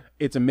season. Yeah.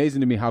 It's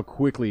amazing to me how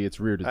quickly it's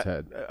reared its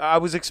head. I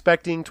was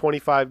expecting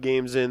 25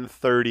 games in,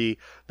 30.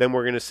 Then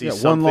we're going to see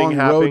something one long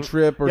happening. Road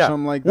trip or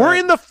something like that. We're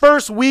in the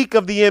first week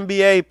of the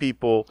NBA,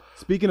 people.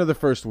 Speaking of the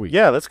first week.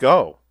 Yeah, let's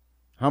go.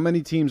 How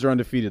many teams are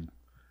undefeated?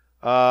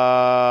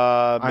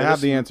 I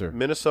have the answer.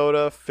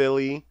 Minnesota,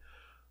 Philly.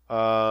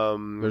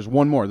 There's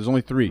one more. There's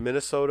only 3.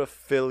 Minnesota,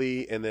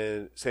 Philly, and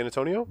then San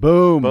Antonio?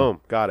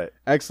 Boom. Got it.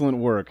 Excellent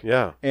work.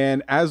 Yeah.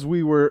 And as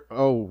we were...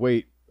 Oh,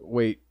 wait.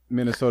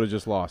 Minnesota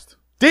just lost.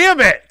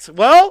 Damn it!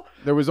 Well...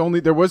 There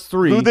was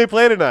 3. Who'd they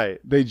play tonight?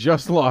 They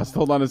just lost.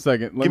 Hold on a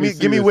second.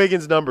 Give me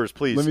Wiggins' numbers,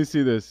 please. Let me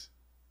see this.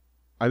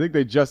 I think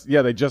they just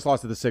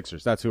lost to the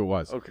Sixers. That's who it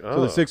was. Okay.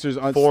 So the Sixers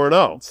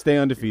 4-0. Stay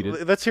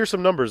undefeated. Let's hear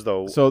some numbers,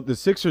 though. So the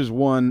Sixers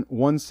won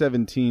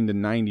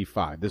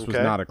 117-95. This was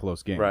not a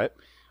close game. Right.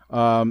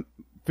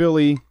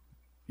 Philly,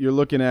 you're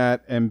looking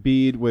at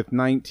Embiid with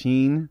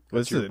 19.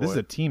 This is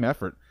a team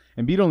effort.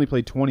 Embiid only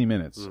played 20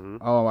 minutes. Mm-hmm.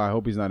 Oh, I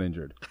hope he's not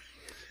injured.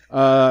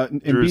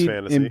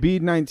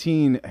 Embiid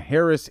 19,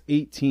 Harris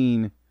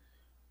 18,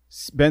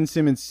 Ben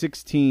Simmons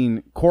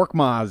 16,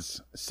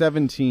 Korkmaz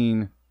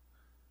 17.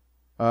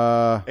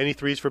 Any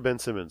threes for Ben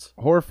Simmons?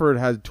 Horford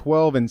has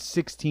 12 and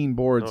 16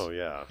 boards. Oh,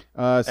 yeah.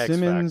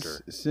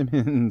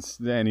 Simmons,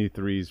 any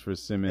threes for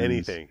Simmons?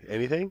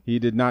 Anything? He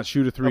did not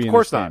shoot a 3 in this game. Of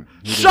course not.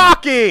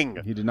 Shocking!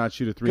 He did not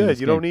shoot a 3 in this game.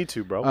 Good, you don't need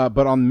to, bro.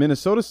 But on the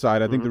Minnesota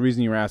side, I think the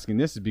reason you're asking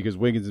this is because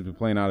Wiggins has been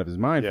playing out of his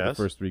mind for the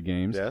first 3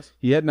 games. Yes.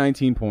 He had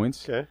 19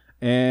 points. Okay.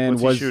 And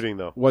What's he shooting,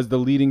 though? Was the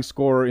leading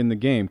scorer in the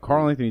game.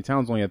 Karl Anthony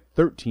Towns only had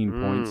 13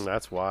 points.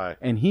 That's why.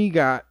 And he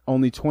got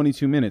only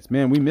 22 minutes.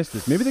 Man, we missed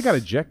this. Maybe they got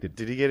ejected.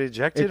 Did he get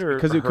ejected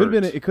because it could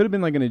have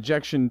been like an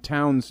ejection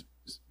Towns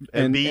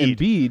and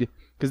Embiid,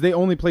 because they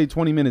only played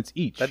 20 minutes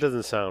each. That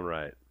doesn't sound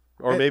right.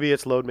 Or maybe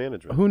it's load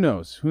management. Who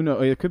knows?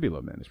 It could be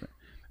load management.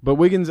 But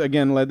Wiggins,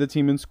 again, led the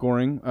team in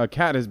scoring.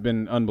 Cat has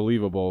been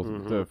unbelievable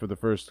for the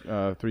first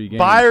 3 games.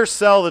 Buy or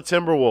sell the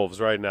Timberwolves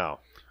right now.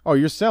 Oh,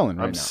 you're selling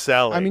right now. I'm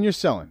selling. I mean, you're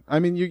selling. I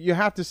mean, you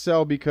have to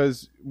sell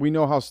because we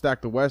know how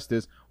stacked the West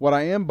is. What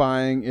I am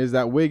buying is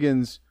that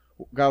Wiggins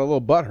got a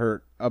little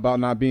butthurt about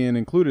not being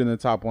included in the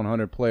top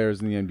 100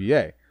 players in the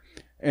NBA.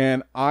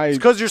 And It's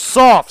because you're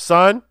soft,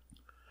 son.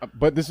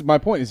 But this is my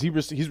point: is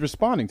he's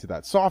responding to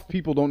that? Soft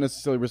people don't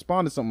necessarily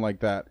respond to something like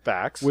that.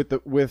 Facts. With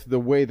the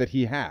way that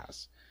he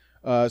has.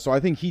 So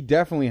I think he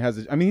definitely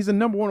has. I mean, he's a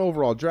number 1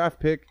 overall draft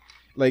pick.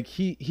 Like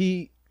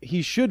he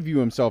should view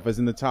himself as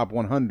in the top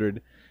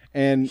 100.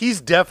 And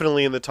he's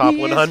definitely in the top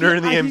 100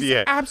 in the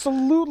NBA.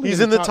 Absolutely, he's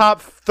in the top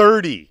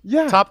 30.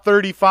 Yeah, top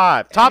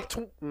 35.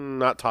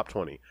 Not top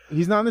 20.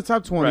 He's not in the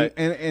top 20, right.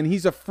 and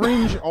he's a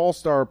fringe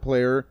all-star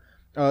player.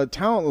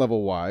 Talent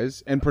level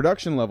wise and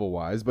production level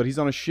wise, but he's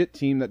on a shit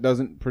team that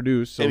doesn't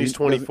produce. So and he's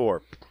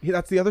 24.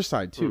 That's the other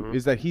side too,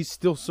 is that he's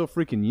still so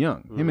freaking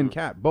young. Him and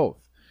Cat both.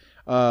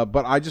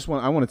 But I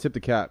want to tip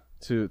the Cat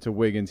to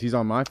Wiggins. He's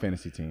on my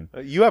fantasy team.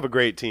 You have a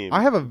great team.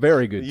 I have a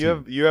very good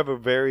team. You have a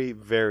very,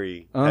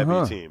 very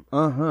heavy team.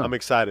 I'm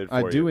excited for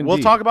you. I do indeed. We'll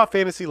talk about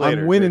fantasy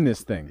later. I'm winning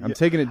this thing. I'm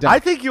taking it down. I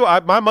think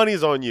my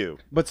money's on you.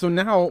 But so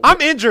now I'm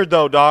injured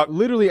though, Doc.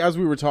 Literally, as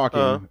we were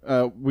talking,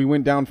 we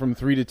went down from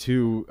 3 to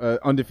 2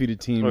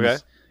 undefeated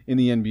teams in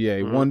the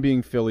NBA. One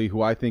being Philly,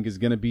 who I think is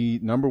going to be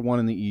number 1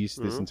 in the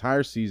East this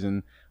entire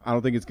season. I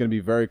don't think it's going to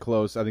be very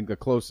close. I think the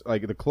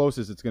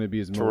closest it's going to be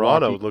is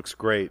Toronto. Milwaukee. Looks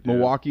great. Dude.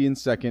 Milwaukee in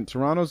second.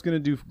 Toronto's going to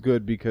do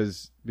good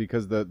because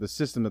the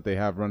system that they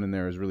have running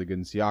there is really good.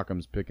 And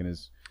Siakam's picking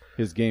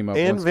his game up.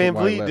 And Van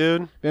Vliet,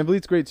 dude. Van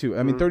Vliet's great too.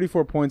 I mean,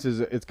 34 points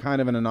it's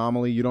kind of an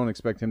anomaly. You don't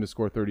expect him to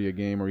score 30 a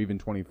game or even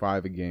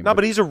 25 a game. No,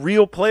 but he's a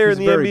real player in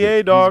the NBA,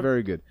 good. dog. He's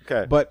very good.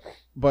 Okay.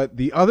 But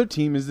the other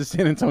team is the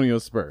San Antonio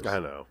Spurs. I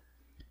know.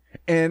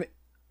 And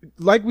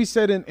like we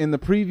said in the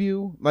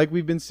preview, like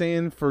we've been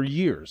saying for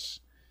years,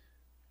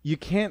 you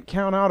can't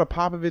count out a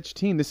Popovich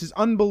team. This is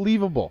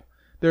unbelievable.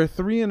 They're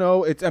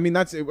 3-0.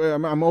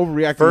 I'm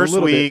overreacting First a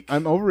little week. bit.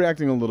 I'm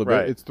overreacting a little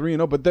Right. bit. It's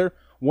 3-0, but they're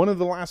one of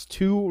the last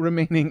 2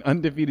 remaining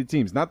undefeated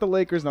teams. Not the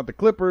Lakers, not the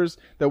Clippers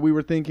that we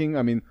were thinking.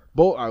 I mean,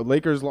 both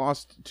Lakers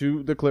lost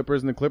to the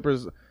Clippers, and the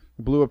Clippers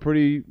blew a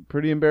pretty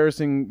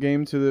embarrassing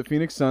game to the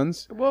Phoenix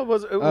Suns. Well, we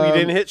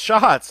didn't hit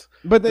shots.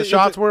 But the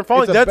shots weren't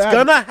falling. That's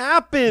gonna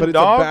happen, but it's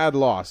dog. a bad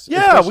loss.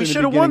 Yeah, especially we in the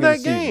should have won beginning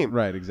of that the season. game.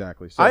 Right,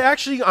 exactly. So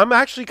I'm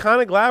actually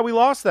kind of glad we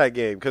lost that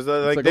game because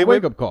it's like a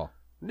wake-up call.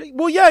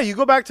 Well, yeah, you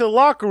go back to the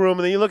locker room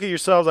and then you look at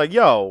yourselves like,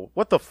 yo,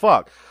 what the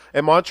fuck?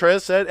 And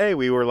Montrez said, hey,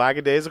 we were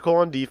lackadaisical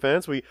on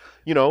defense.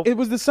 It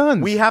was the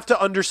Suns. We have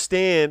to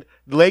understand,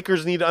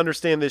 Lakers need to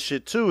understand this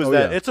shit too,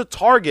 that it's a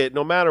target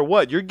no matter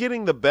what. You're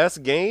getting the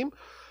best game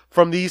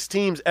from these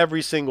teams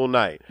every single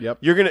night. Yep.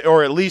 You're going to,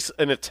 or at least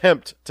an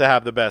attempt to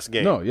have the best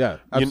game. No, yeah,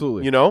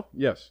 absolutely. You know?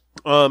 Yes.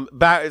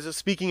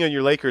 Speaking of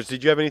your Lakers,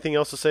 did you have anything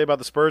else to say about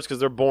the Spurs? Because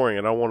they're boring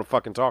and I don't want to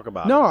fucking talk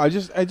about No,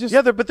 it. I just.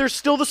 Yeah, but they're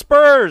still the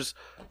Spurs.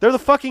 They're the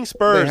fucking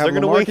Spurs. They have They're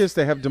going to win.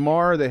 They have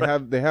DeMar. They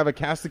have a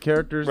cast of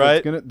characters.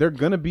 Right. They're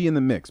gonna be in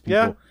the mix. People.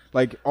 Yeah.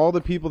 Like all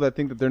the people that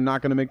think that they're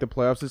not gonna make the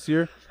playoffs this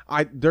year,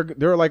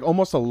 they're like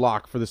almost a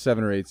lock for the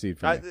 7 or 8 seed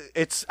for me.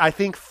 I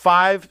think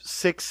 5,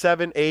 6,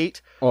 7,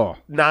 8,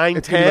 9,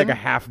 it's 10. Like a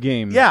half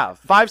game. Yeah,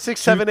 5,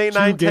 6, 7, 8,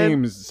 9, 10. 2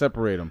 games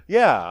separate them.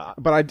 Yeah,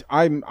 but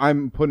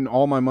I'm putting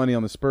all my money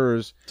on the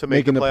Spurs to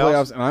making the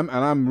playoffs, and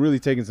I'm really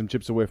taking some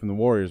chips away from the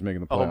Warriors making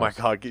the playoffs. Oh my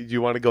God, do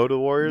you want to go to the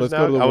Warriors Let's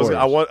now? go to the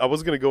Warriors. I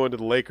was going to go into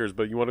the Lakers,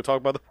 but you want to talk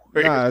about the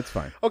Warriors? Nah, that's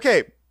fine.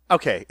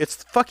 Okay,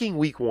 it's fucking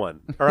week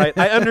 1. All right,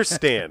 I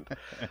understand.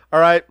 All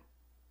right,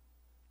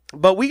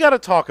 but we got to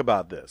talk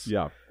about this.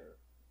 Yeah.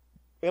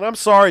 And I'm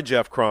sorry,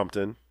 Jeff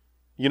Crompton.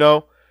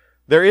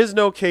 There is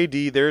no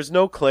KD, there is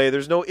no Clay,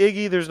 there's no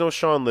Iggy, there's no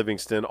Sean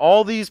Livingston.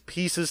 All these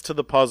pieces to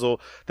the puzzle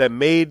that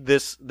made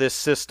this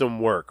system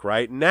work,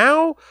 right?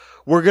 Now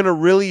we're going to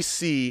really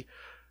see,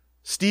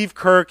 Steve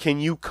Kerr, can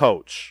you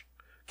coach?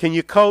 Can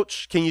you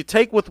coach? Can you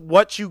take with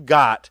what you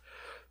got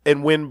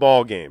and win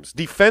ball games?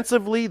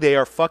 Defensively, they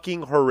are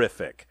fucking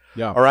horrific.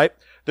 Yeah. All right?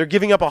 They're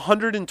giving up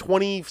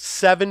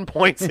 127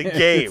 points a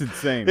game. It's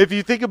insane. If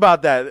you think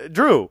about that.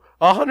 Drew,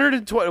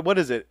 120, what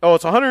is it? Oh,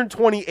 it's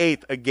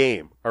 128th a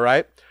game, all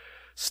right?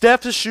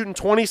 Steph is shooting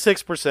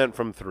 26%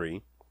 from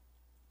 3,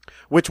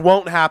 which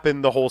won't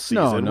happen the whole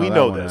season. No, we that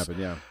know won't this.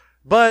 happen, yeah.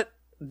 But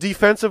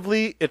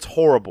defensively, it's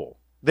horrible.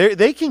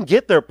 They can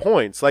get their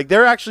points. Like,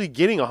 they're actually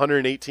getting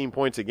 118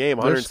 points a game,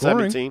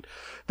 117.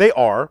 They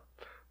are.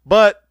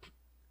 But,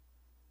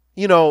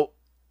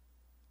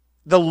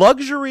 the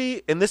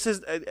luxury, and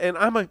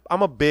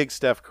I'm a big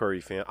Steph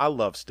Curry fan. I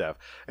love Steph.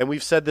 And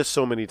we've said this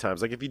so many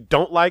times. Like, if you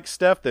don't like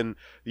Steph, then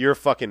you're a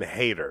fucking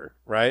hater,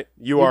 right?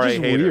 You are a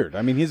hater. Weird.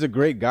 I mean, he's a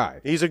great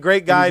guy. He's a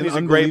great guy, and he's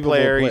a great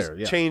player. He's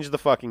yeah. changed the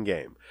fucking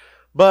game.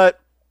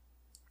 But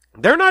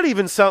they're not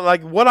even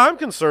like, what I'm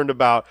concerned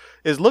about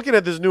is looking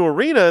at this new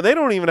arena, and they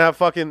don't even have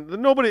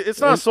nobody.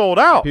 It's not sold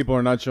out. People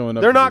are not showing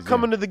up. They're not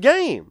coming to the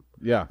game.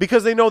 Yeah.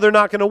 Because they know they're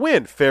not going to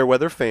win.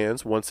 Fairweather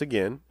fans, once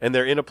again, and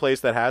they're in a place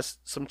that has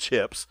some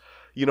chips.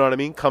 You know what I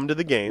mean? Come to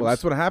the games. Well,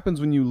 that's what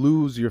happens when you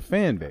lose your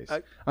fan base.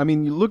 I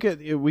mean, you look at,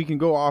 we can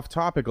go off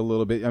topic a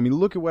little bit. I mean,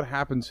 look at what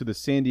happens to the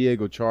San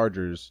Diego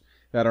Chargers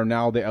that are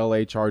now the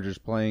LA Chargers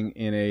playing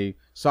in a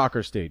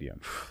soccer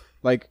stadium.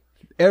 Like,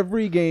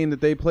 every game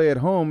that they play at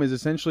home is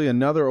essentially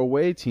another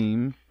away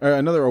team, or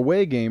another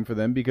away game for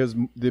them, because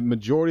the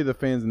majority of the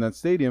fans in that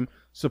stadium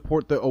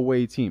support the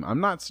away team. I'm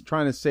not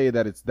trying to say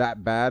that it's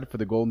that bad for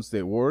the Golden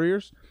State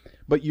Warriors,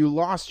 but you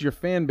lost your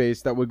fan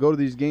base that would go to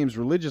these games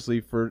religiously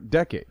for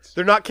decades.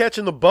 They're not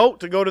catching the boat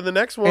to go to the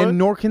next one. And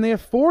nor can they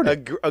afford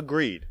it.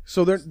 Agreed.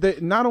 So they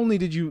not only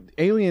did you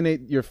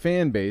alienate your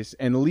fan base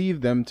and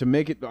leave them to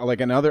make it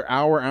like another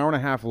hour and a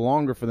half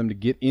longer for them to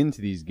get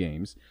into these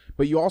games,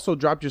 but you also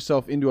dropped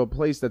yourself into a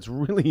place that's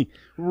really,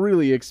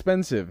 really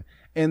expensive.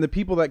 And the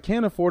people that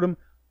can't afford them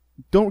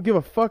don't give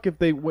a fuck if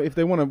they want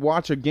to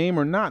watch a game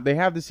or not. They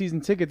have the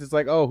season tickets. It's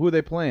like, oh, who are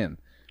they playing?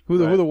 Who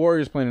the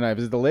Warriors playing tonight? If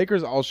it's the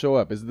Lakers, I'll show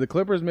up. Is it the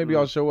Clippers? Maybe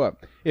I'll show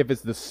up. If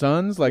it's the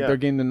Suns, their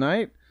game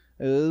tonight,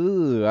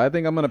 I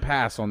think I'm going to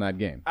pass on that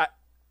game.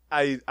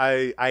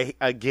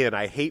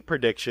 I hate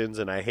predictions,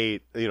 and I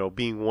hate,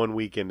 being 1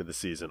 week into the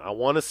season. I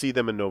want to see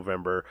them in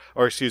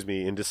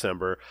in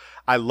December.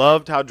 I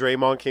loved how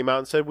Draymond came out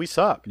and said, we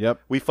suck. Yep.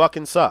 We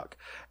fucking suck.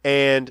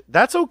 And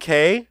that's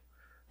okay.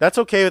 That's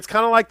okay. It's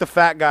kind of like the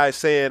fat guy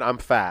saying, I'm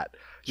fat.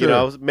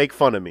 Sure. Make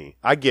fun of me.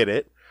 I get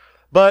it.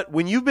 But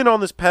when you've been on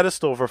this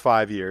pedestal for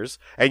 5 years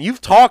and you've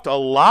talked a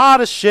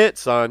lot of shit,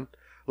 son,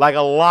 like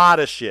a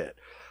lot of shit,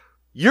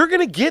 you're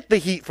going to get the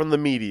heat from the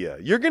media.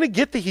 You're going to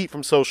get the heat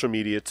from social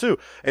media too.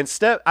 And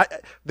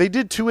they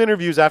did 2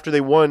 interviews after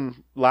they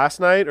won last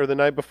night or the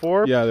night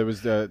before. Yeah, there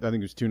was. I think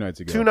it was 2 nights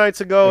ago. 2 nights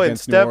ago,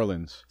 against and New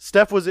Orleans.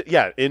 Steph was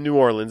in New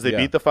Orleans. They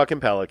beat the fucking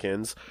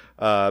Pelicans.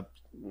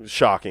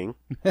 Shocking.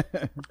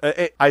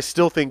 I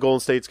still think Golden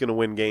State's going to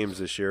win games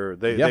this year.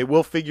 They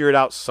will figure it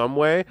out some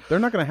way. They're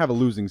not going to have a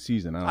losing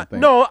season, I don't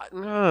think. No,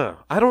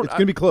 I don't. It's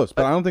going to be close,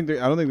 but I don't think they're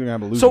going to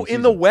have a losing season. So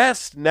in the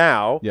West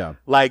now,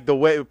 like the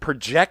way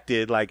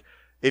projected, like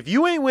if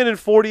you ain't winning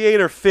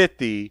 48 or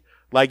 50,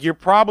 like you're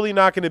probably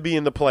not going to be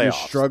in the playoffs.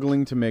 You're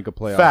struggling to make a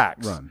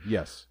playoff run.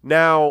 Yes.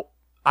 Now,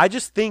 I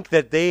just think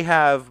that they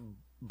have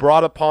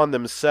brought upon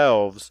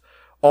themselves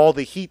all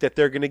the heat that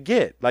they're going to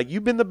get. Like,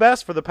 you've been the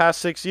best for the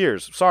past 6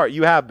 years. Sorry,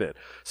 you have been.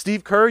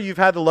 Steve Kerr, you've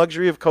had the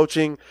luxury of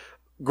coaching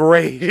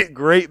great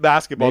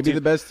basketball Maybe teams.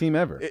 the best team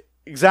ever.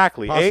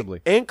 Exactly.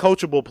 Possibly. And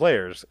coachable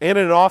players. And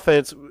an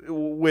offense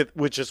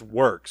which just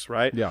works,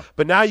 right? Yeah.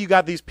 But now you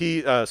got these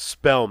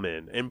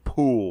Spellman and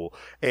Poole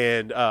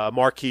and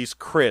Marquise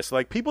Chris.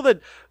 Like, people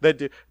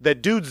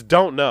that dudes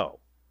don't know.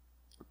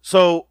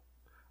 So,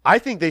 I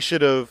think they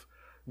should have,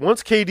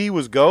 once KD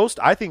was ghost,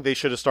 I think they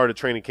should have started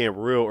training camp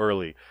real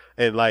early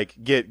and like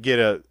get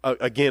a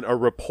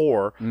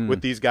rapport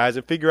with these guys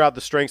and figure out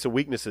the strengths and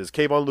weaknesses.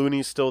 Kayvon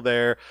Looney's still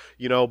there,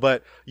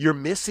 but you're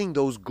missing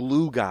those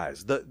glue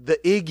guys, the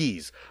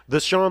Iggies, the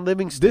Sean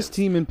Livingston. This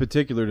team in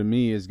particular, to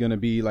me, is going to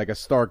be like a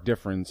stark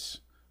difference.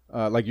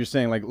 Like you're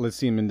saying, like let's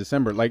see them in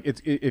December. Like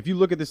if you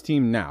look at this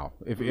team now,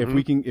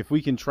 if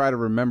we can try to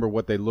remember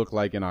what they look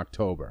like in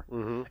October,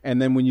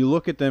 and then when you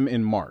look at them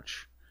in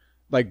March,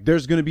 like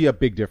there's going to be a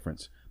big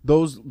difference.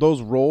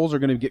 Those roles are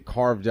going to get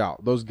carved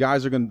out. Those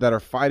guys that are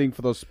fighting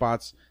for those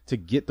spots to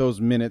get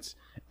those minutes.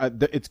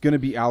 It's going to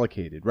be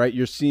allocated, right?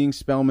 You're seeing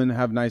Spellman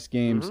have nice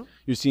games.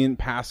 You're seeing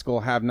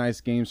Pascal have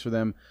nice games for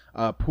them.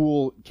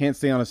 Poole can't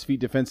stay on his feet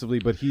defensively,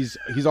 but he's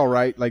all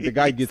right. Like the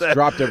guy gets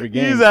dropped every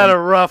game. He's had a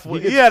rough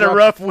week. He had a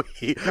rough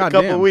week.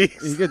 Couple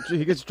weeks.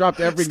 He gets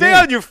dropped every game. Stay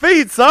on your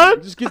feet,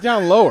 son. Just get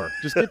down lower.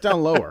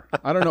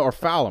 I don't know, or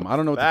foul him. I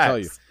don't know what to tell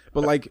you.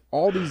 But like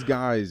all these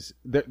guys,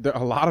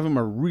 a lot of them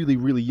are really,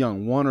 really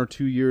young, 1 or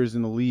 2 years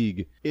in the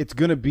league. It's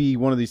going to be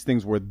one of these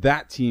things where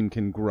that team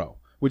can grow,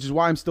 which is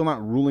why I'm still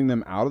not ruling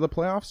them out of the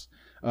playoffs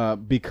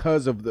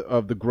because of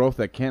the growth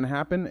that can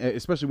happen,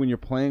 especially when you're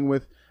playing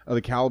with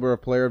the caliber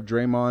of player of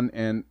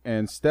Draymond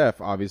and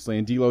Steph, obviously,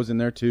 and D'Lo's in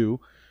there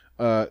too.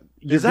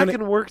 Is that going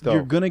to work, though?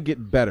 You're going to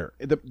get better.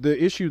 The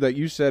issue that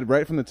you said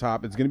right from the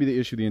top, it's going to be the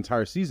issue the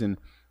entire season,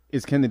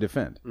 is can they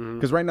defend?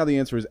 Because right now the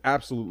answer is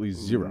absolutely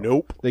zero.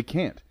 Nope. They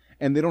can't.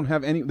 And they don't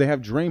have any. They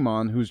have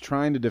Draymond, who's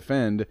trying to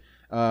defend.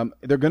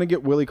 They're going to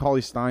get Willie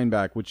Cauley-Stein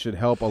back, which should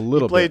help a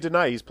little bit.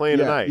 He's playing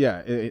tonight.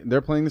 Yeah,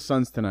 they're playing the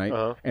Suns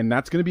tonight, and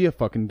that's going to be a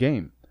fucking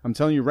game. I'm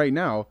telling you right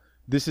now,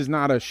 this is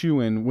not a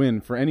shoe-in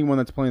win for anyone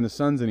that's playing the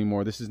Suns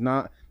anymore. This is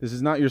not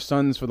your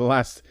Suns for the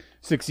last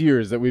 6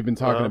 years that we've been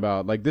talking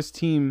about. Like, this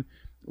team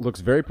looks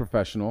very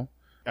professional.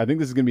 I think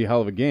this is going to be a hell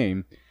of a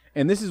game.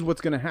 And this is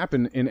what's going to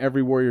happen in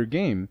every Warrior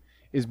game,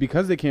 is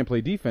because they can't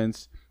play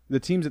defense, the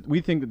teams that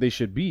we think that they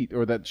should beat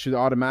or that should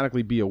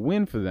automatically be a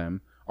win for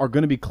them are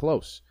going to be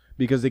close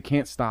because they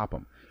can't stop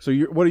them. So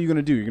what are you going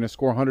to do? You're going to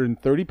score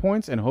 130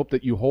 points and hope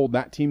that you hold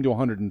that team to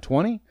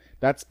 120?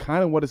 That's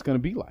kind of what it's going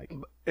to be like.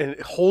 And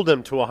hold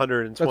them to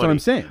 120. That's what I'm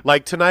saying.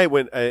 Like tonight,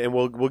 when and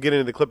we'll get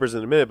into the Clippers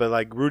in a minute, but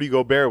like Rudy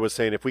Gobert was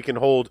saying, if we can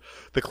hold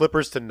the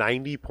Clippers to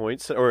 90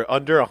 points or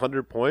under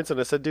 100 points, and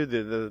I said,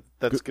 dude,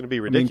 that's going to be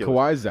ridiculous. I mean,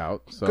 Kawhi's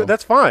out, so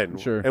that's fine.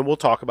 Sure, and we'll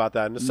talk about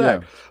that in a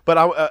sec. Yeah. But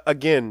I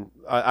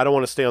don't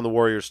want to stay on the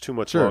Warriors too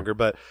much longer.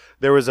 But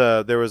there was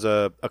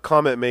a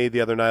comment made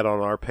the other night on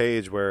our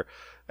page where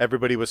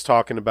everybody was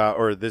talking about,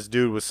 or this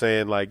dude was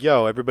saying like,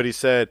 "Yo, everybody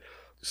said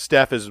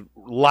Steph is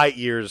light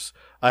years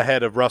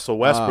ahead of Russell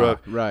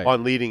Westbrook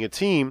on leading a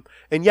team."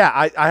 And yeah,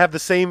 I have the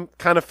same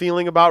kind of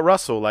feeling about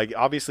Russell. Like,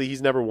 obviously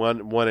he's never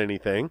won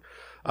anything.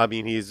 I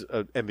mean, he's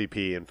an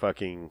MVP and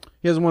fucking...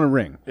 He hasn't won a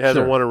ring. He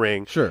hasn't won a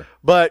ring. Sure.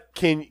 But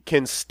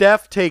can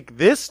Steph take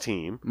this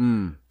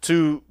team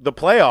to the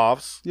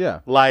playoffs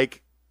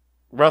like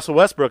Russell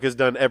Westbrook has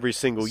done every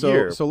single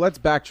year? So let's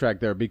backtrack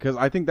there, because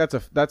I think that's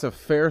a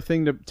fair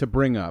thing to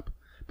bring up.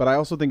 But I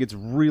also think it's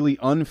really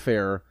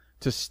unfair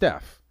to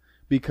Steph.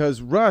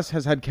 Because Russ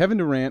has had Kevin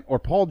Durant or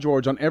Paul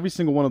George on every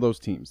single one of those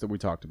teams that we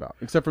talked about,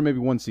 except for maybe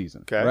one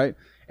season, right?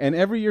 And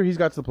every year he's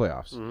got to the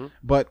playoffs. Mm-hmm.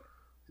 But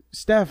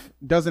Steph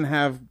doesn't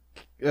have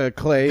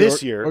Clay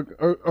this year.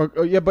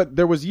 But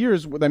there was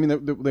years. I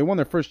mean, they won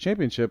their first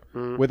championship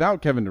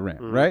without Kevin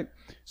Durant, right?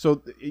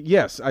 So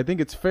yes, I think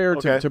it's fair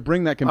to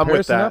bring that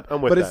comparison up.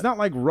 But it's not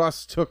like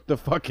Russ took the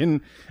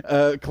fucking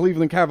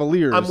Cleveland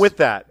Cavaliers. I'm with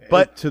that,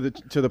 but to the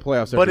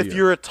playoffs. But if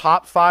you're a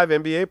top 5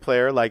 NBA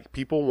player, like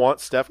people want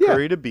Steph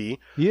Curry to be,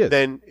 he is.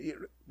 Then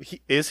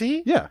is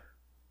he? Yeah.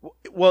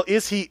 Well,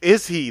 is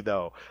he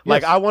though?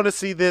 Like, I want to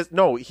see this.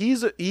 No,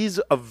 he's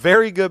a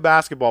very good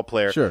basketball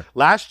player. Sure.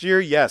 Last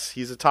year, yes,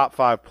 he's a top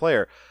 5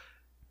 player.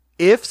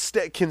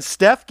 Can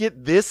Steph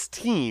get this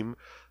team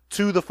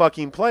to the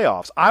fucking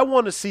playoffs? I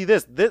want to see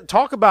this.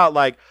 Talk about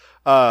like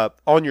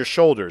on your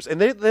shoulders,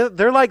 and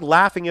they're like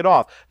laughing it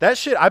off. That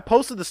shit. I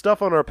posted the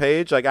stuff on our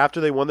page like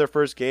after they won their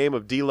first game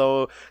of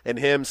D'Lo and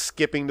him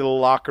skipping to the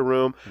locker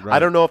room. Right. I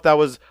don't know if that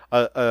was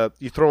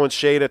you throwing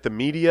shade at the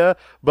media,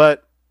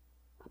 but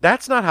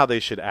that's not how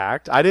they should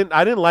act. I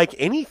didn't like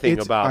anything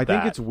about that. I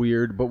think it's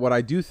weird, but what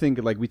I do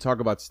think, like we talk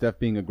about Steph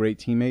being a great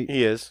teammate.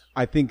 He is.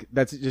 I think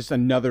that's just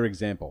another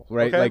example,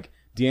 right? Okay. Like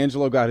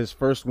D'Angelo got his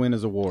first win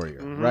as a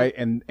Warrior, right?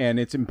 And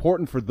it's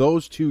important for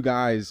those two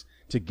guys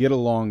to get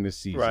along this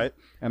season. Right.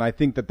 And I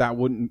think that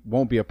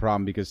won't be a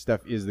problem, because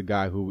Steph is the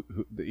guy who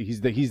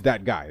he's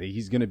that guy.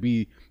 He's going to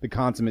be the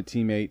consummate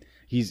teammate.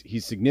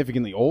 He's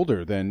significantly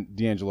older than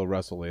D'Angelo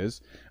Russell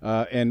is,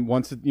 and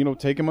wants to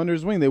take him under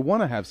his wing. They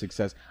want to have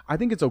success. I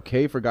think it's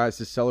okay for guys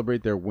to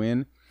celebrate their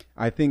win.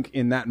 I think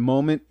in that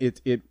moment,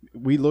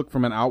 we look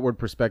from an outward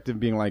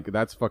perspective, being like,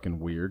 that's fucking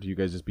weird. You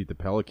guys just beat the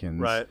Pelicans,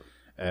 right?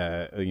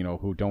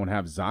 Who don't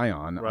have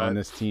Zion on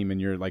this team, and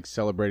you're like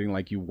celebrating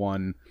like you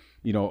won,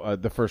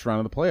 the first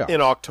round of the playoffs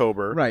in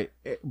October, right?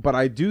 But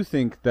I do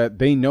think that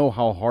they know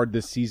how hard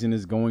this season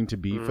is going to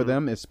be for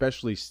them,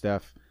 especially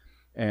Steph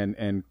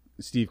and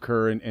Steve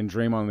Kerr and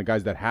Draymond, the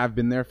guys that have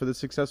been there for the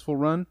successful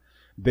run.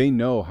 They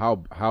know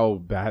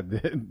how bad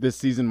this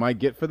season might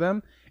get for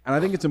them. And I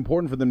think it's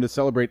important for them to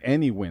celebrate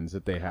any wins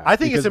that they have. I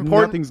think it's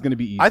important. Nothing's going to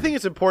be easy. I think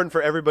it's important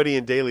for everybody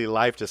in daily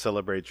life to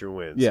celebrate your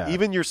wins. Yeah.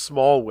 Even your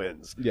small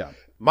wins. Yeah.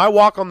 My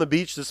walk on the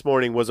beach this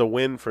morning was a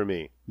win for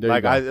me. There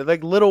you go.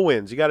 Like little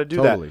wins. You got to do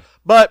totally. that.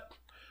 But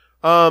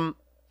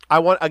I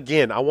want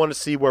to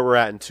see where we're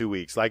at in 2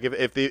 weeks. Like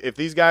if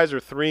these guys are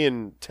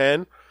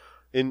 3-10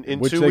 in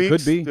which 2 they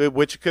weeks, could be.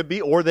 which could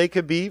be, or they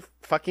could be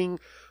fucking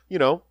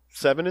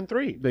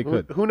 7-3. They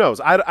could. Who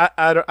knows?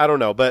 I don't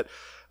know. But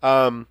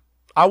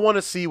I want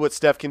to see what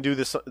Steph can do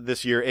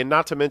this year, and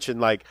not to mention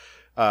like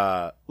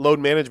load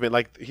management.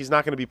 Like, he's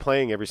not going to be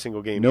playing every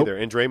single game either,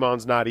 and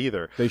Draymond's not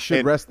either. They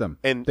should rest them,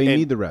 and they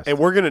need the rest. And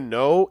we're going to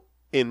know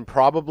in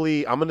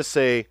probably I'm going to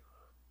say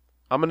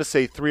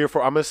 3 or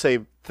 4. I'm going to say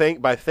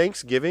by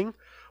Thanksgiving,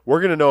 we're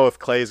going to know if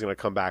Clay's going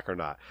to come back or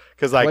not.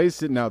 Because like, Clay's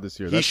sitting out this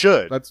year. He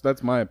should.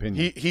 That's my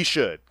opinion. He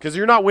should, because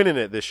you're not winning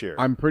it this year.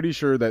 I'm pretty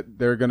sure that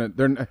they're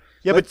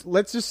but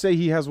let's just say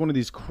he has one of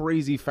these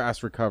crazy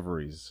fast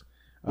recoveries,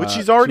 which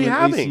he's already to an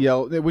having,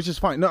 ACL, which is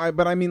fine. No,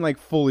 but I mean like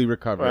fully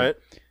recovered, right?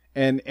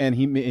 And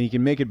he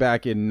can make it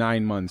back in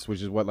 9 months,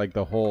 which is what like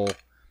the whole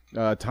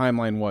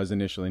timeline was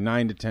initially,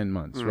 9 to 10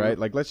 months, right?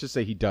 Like, let's just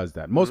say he does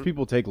that. Most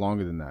people take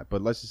longer than that,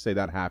 but let's just say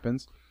that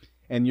happens,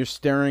 and you're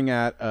staring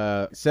at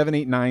a 7,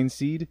 8, 9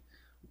 seed.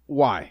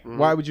 Why?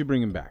 Why would you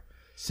bring him back?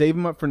 Save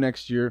him up for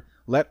next year.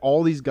 Let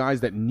all these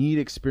guys that need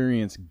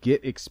experience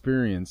get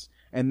experience,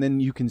 and then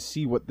you can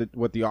see what the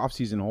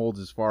offseason holds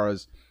as far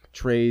as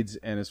trades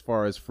and as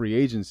far as free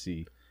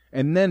agency,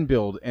 and then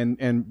build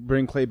and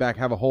bring Clay back,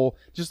 have a whole,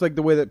 just like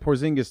the way that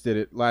Porzingis did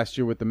it last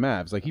year with the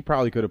Mavs. Like, he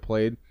probably could have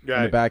played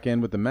in the back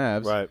end with the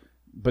Mavs, right?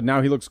 But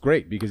now he looks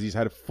great because he's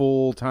had a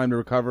full time to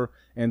recover,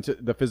 and to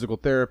the physical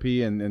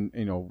therapy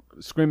and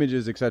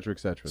scrimmages, et cetera, et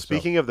cetera.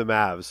 Speaking of the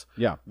Mavs,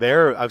 yeah,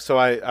 so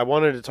I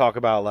wanted to talk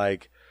about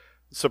like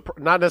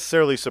not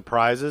necessarily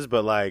surprises,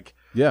 but like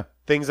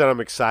things that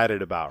I'm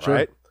excited about,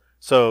 right?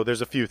 So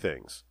there's a few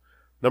things.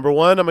 Number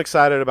one, I'm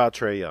excited about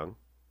Trae Young.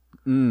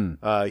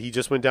 He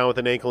just went down with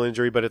an ankle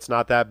injury, but it's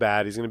not that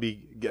bad. He's going to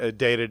be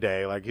day to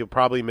day. Like, he'll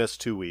probably miss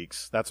 2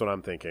 weeks. That's what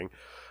I'm thinking.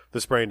 The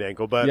sprained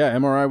ankle, but yeah,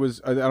 MRI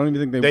was. I don't even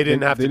think they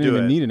didn't have to do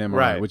even it. need an MRI,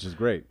 Right. which is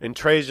great. And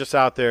Trey's just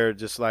out there,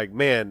 just like,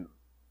 man,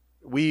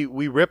 we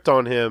ripped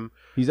on him.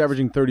 He's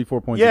averaging 34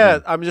 points. Yeah, a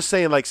game. I'm just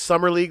saying, like,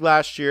 summer league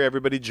last year,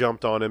 everybody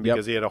jumped on him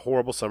because he had a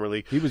horrible summer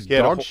league. He was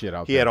had dog shit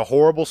out He there. had a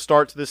horrible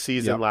start to the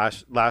season Yep.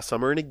 last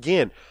summer. And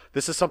again,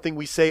 this is something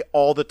we say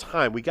all the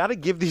time. We got to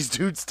give these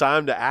dudes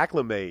time to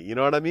acclimate. You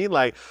know what I mean?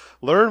 Like,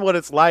 learn what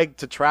it's like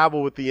to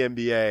travel with the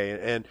NBA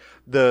and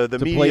the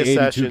play media 82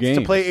 sessions, to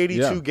games. play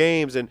 82 Yeah.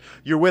 games. And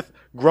you're with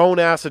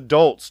grown-ass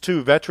adults,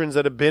 too, veterans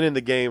that have been in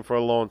the game for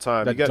a long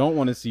time. that don't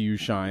want to see you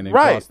shine and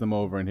Right. cross them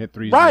over and hit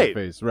threes Right. in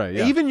the face. Right.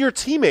 Yeah. Even your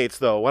teammates,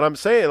 though, what I'm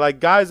saying, like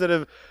guys that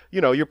have,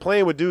 you're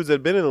playing with dudes that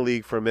have been in the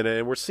league for a minute,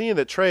 and we're seeing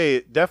that Trey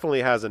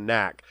definitely has a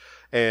knack,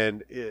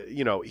 and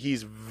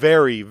he's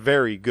very,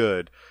 very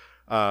good,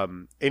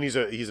 and he's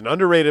an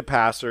underrated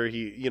passer.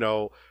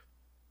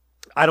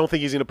 I don't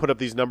think he's going to put up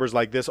these numbers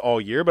like this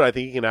all year, but I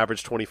think he can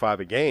average 25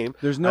 a game.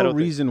 There's I no don't think-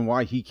 reason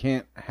why he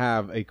can't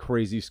have a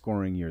crazy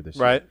scoring year this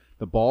year. Right.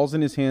 The ball's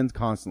in his hands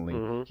constantly.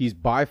 Mm-hmm. He's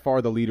by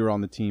far the leader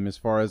on the team as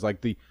far as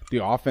like the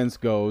offense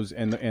goes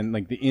and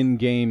like the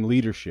in-game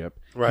leadership.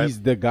 Right.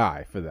 He's the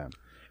guy for them.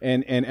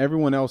 And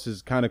everyone else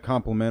is kind of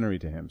complimentary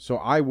to him. So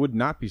I would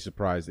not be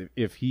surprised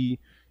if he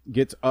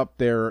gets up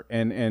there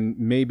and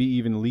maybe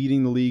even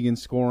leading the league in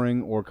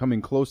scoring or coming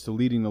close to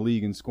leading the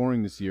league in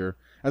scoring this year,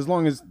 as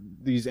long as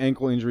these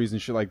ankle injuries and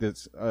shit like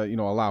this,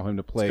 allow him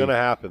to play. It's going to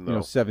happen, though.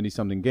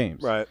 70-something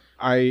games. Right.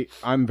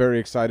 I'm very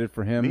excited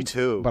for him. Me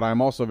too. But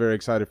I'm also very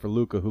excited for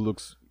Luka, who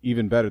looks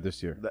even better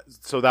this year.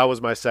 So that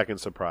was my second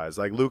surprise.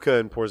 Like Luka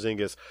and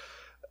Porzingis,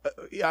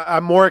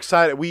 I'm more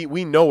excited.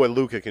 We know what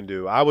Luka can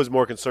do. I was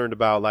more concerned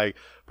about like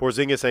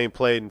Porzingis ain't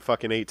played in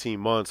fucking 18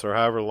 months or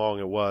however long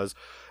it was,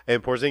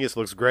 and Porzingis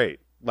looks great.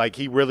 Like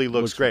he really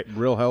looks great.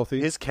 Real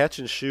healthy. His catch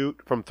and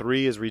shoot from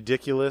 3 is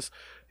ridiculous.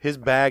 His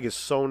bag is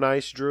so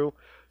nice, Drew.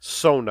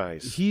 So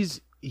nice.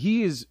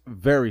 He is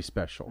very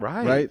special.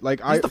 Right.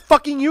 Like He's the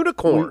fucking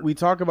unicorn. we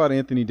talk about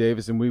Anthony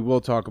Davis, and we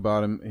will talk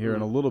about him here Mm-hmm.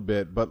 in a little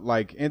bit. But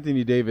like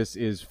Anthony Davis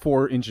is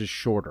 4 inches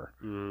shorter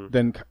Mm-hmm.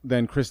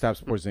 than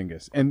Kristaps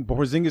Porzingis, and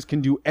Porzingis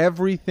can do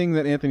everything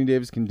that Anthony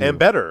Davis can do, and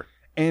better.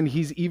 And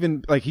he's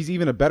even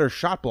a better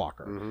shot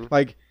blocker. Mm-hmm.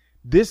 Like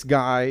this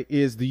guy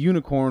is the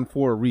unicorn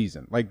for a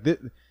reason. Like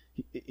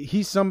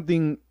he's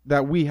something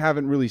that we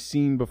haven't really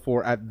seen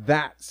before at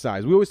that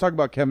size. We always talk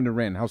about Kevin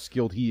Durant, how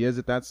skilled he is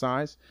at that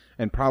size,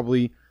 and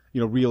probably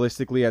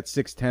realistically at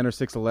 6'10" or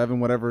 6'11",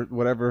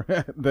 whatever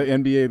the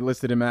NBA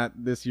listed him at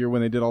this year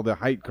when they did all the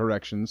height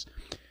corrections.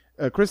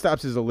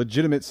 Kristaps is a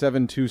legitimate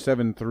 7'2",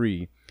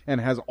 7'3", and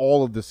has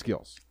all of the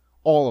skills,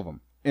 all of them.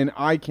 And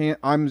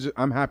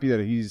I'm happy that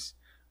he's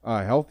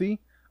healthy.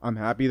 I'm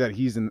happy that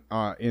he's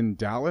in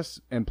Dallas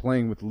and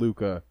playing with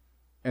Luka,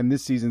 and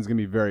this season's gonna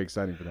be very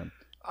exciting for them.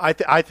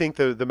 I think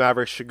the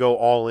Mavericks should go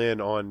all in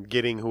on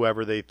getting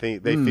whoever they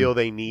think they feel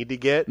they need to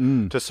get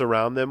to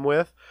surround them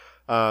with,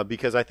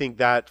 because I think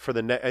that for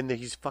and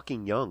he's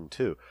fucking young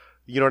too.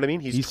 You know what I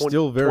mean? He's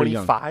still very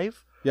young.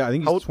 25. Yeah, I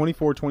think he's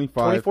 24,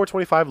 25.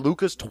 25.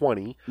 Luka's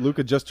 20.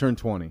 Luka just turned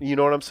 20. You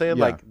know what I'm saying?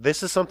 Yeah. Like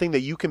this is something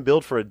that you can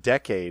build for a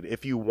decade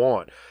if you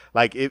want.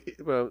 Like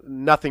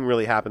nothing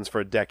really happens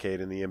for a decade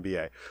in the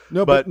NBA.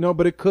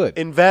 But it could.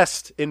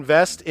 Invest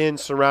in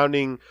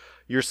surrounding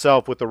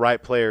yourself with the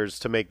right players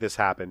to make this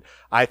happen.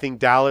 I think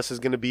Dallas is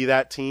going to be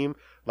that team,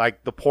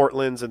 like the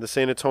Portlands and the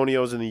San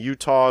Antonios and the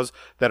Utahs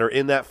that are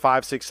in that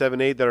 5, 6, 7,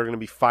 8 that are going to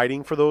be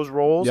fighting for those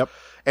roles. Yep.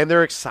 And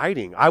they're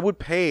exciting. I would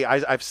pay.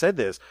 I've said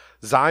this.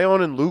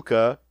 Zion and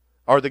Luka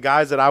are the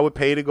guys that I would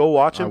pay to go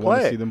watch and I want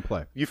play. to see them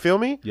play. You feel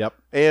me? Yep.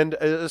 And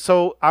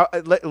so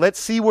let's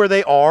see where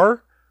they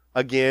are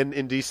again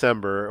in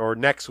December or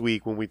next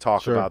week when we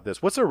talk Sure. about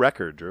this. What's their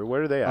record, Drew?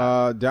 Where are they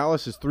at?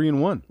 Dallas is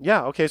 3-1.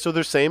 Yeah, okay, so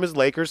they're same as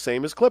Lakers,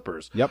 same as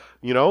Clippers. Yep.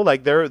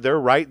 Like they're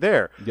right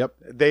there. Yep.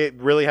 They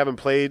really haven't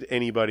played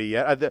anybody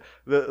yet.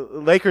 The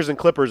Lakers and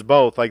Clippers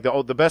both, like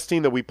the best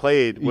team that we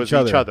played was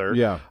each other.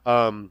 Yeah.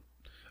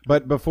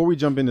 But before we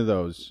jump into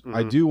those,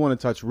 I do want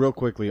to touch real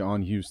quickly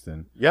on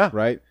Houston. Yeah.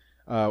 Right?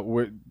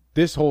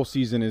 This whole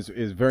season is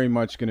very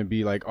much going to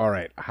be like, all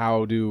right,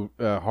 how do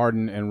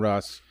Harden and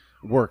Russ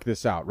work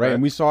this out, right?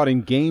 And we saw it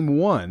in Game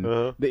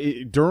 1.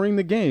 During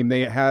the game,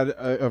 they had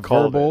a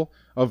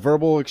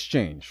verbal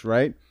exchange,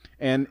 right?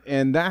 And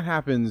that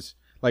happens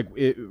like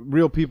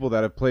real people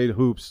that have played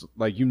hoops,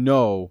 like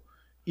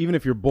even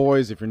if you're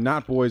boys, if you're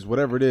not boys,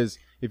 whatever it is,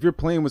 if you're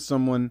playing with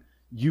someone,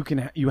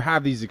 you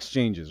have these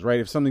exchanges, right?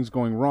 If something's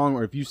going wrong,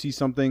 or if you see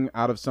something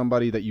out of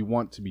somebody that you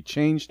want to be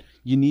changed,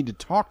 you need to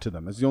talk to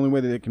them. It's the only way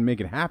that they can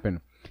make it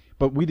happen.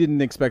 But we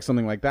didn't expect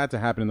something like that to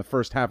happen in the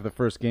first half of the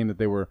first game that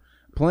they were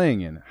playing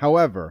in.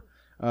 However,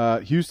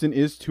 Houston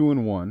is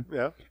 2-1.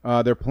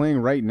 Yeah. They're playing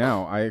right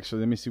now. Let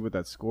me see what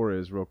that score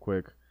is real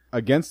quick.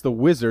 Against the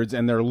Wizards,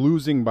 and they're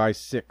losing by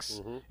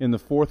 6 in the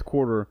fourth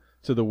quarter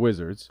to the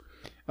Wizards.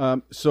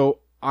 So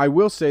I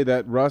will say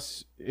that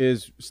Russ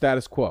is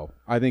status quo.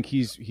 I think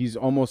he's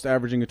almost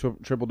averaging a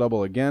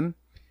triple-double again.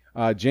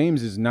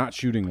 James is not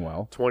shooting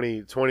well.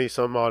 20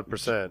 some odd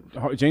percent.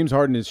 James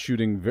Harden is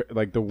shooting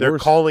like the worst. They're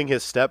calling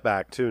his step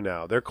back too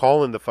now. They're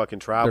calling the fucking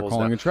travels. They're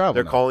calling now. a travel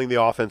They're now. calling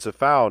the offensive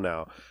foul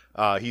now.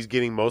 He's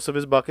getting most of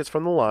his buckets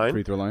from the line,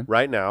 Free throw line.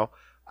 right now.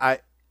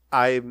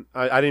 I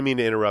didn't mean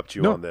to interrupt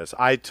you on this.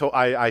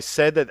 I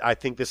said that I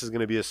think this is going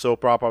to be a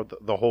soap opera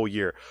the whole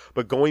year.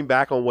 But going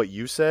back on what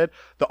you said,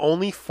 the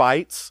only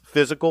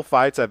physical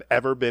fights I've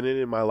ever been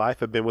in my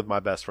life have been with my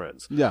best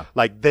friends. Yeah.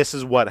 Like, this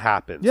is what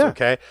happens, Yeah.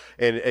 okay?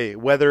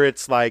 And whether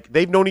it's like,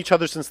 they've known each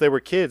other since they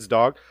were kids,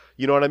 dog.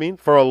 You know what I mean?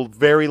 For a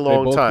very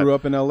long They both time. grew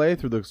up in L.A.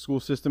 through the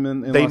school system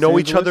in They Los know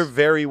each Angeles. other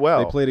very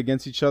well. They played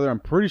against each other. I'm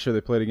pretty sure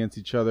they played against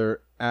each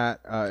other at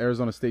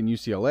Arizona State and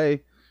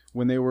UCLA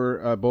when they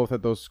were both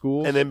at those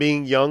schools. And then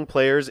being young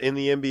players in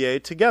the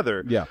NBA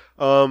together. Yeah.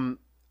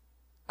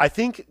 I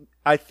think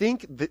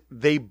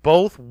they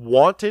both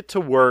want it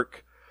to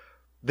work.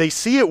 They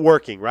see it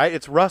working, right?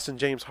 It's Russ and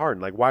James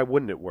Harden. Like, why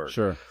wouldn't it work?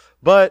 Sure.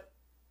 But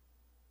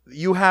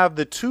you have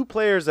the two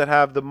players that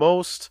have the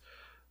most.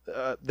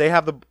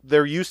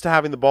 They're used to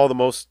having the ball the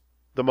most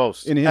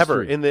in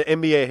ever history. in the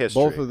NBA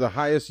history. Both of the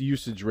highest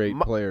usage rate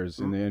players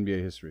in the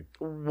NBA history.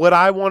 What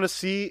I want to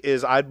see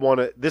is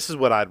this is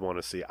what I'd want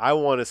to see. I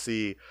want to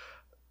see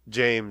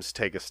James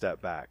take a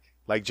step back.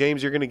 Like,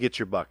 James, you're going to get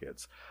your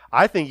buckets.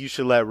 I think you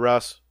should let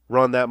Russ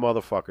run that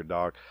motherfucker,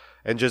 dog,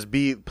 and just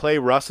play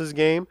Russ's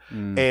game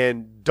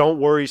and don't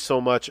worry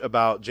so much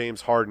about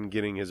James Harden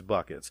getting his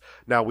buckets.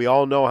 Now, we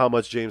all know how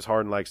much James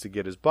Harden likes to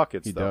get his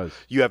buckets, He though. does.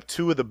 You have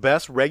two of the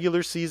best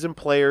regular season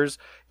players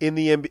in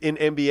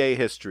NBA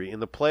history.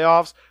 In the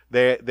playoffs,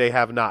 they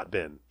have not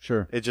been.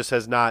 Sure. It just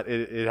has not.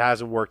 It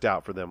hasn't worked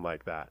out for them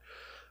like that.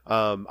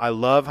 I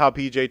love how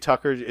PJ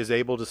Tucker is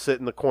able to sit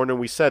in the corner.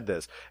 We said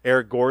this.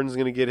 Eric Gordon's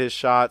going to get his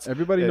shots.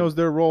 Everybody knows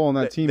their role on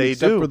that team they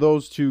except do. for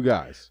those two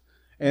guys.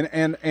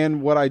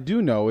 And what I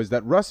do know is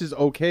that Russ is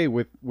okay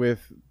with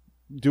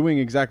doing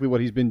exactly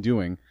what he's been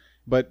doing,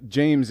 but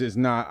James is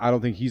not. I don't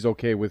think he's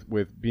okay with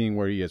being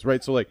where he is,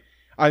 right? So, like,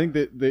 I think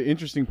that the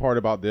interesting part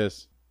about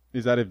this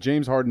is that if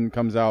James Harden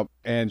comes out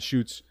and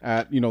shoots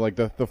at, like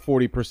the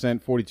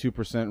 40%,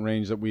 42%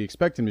 range that we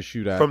expect him to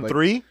shoot at. From like,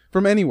 three?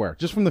 From anywhere,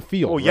 just from the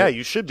field. Oh, right? yeah,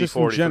 you should be Just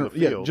 40 general, from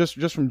the field. Yeah,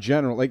 just from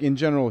general. Like, in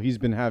general, he's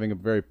been having a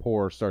very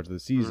poor start to the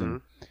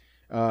season.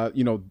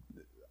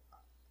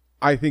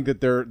 I think that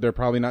they're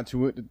probably not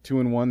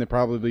 2-1. They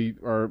probably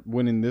are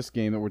winning this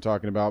game that we're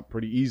talking about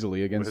pretty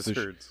easily against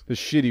the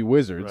shitty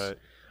Wizards.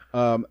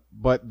 Right.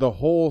 But the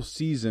whole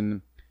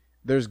season,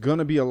 there's going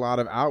to be a lot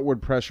of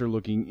outward pressure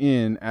looking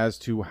in as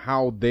to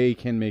how they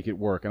can make it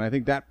work. And I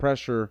think that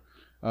pressure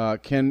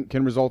can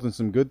result in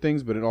some good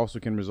things, but it also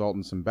can result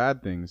in some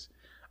bad things.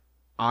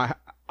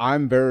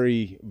 I'm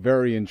very,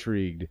 very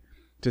intrigued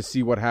to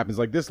see what happens.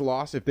 Like, this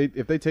loss, if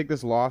they take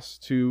this loss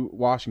to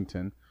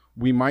Washington,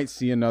 we might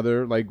see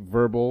another, like,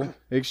 verbal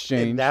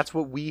exchange. And that's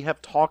what we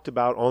have talked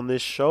about on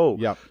this show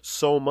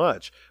so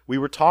much. We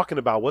were talking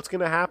about what's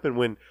going to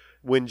happen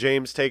when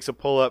James takes a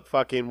pull-up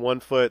fucking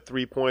 1-foot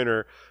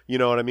three-pointer, you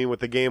know what I mean,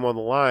 with the game on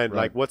the line. Right.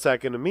 Like, what's that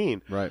going to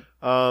mean? Right.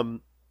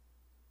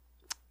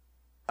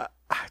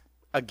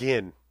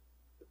 Again,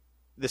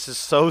 this is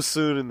so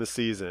soon in the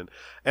season,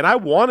 and I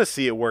want to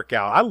see it work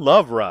out. I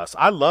love Russ.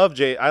 I love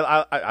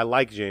I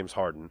like James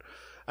Harden.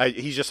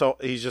 He's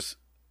just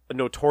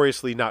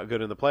notoriously not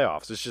good in the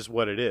playoffs. It's just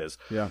what it is.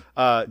 Yeah.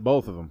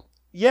 Both of them.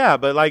 Yeah,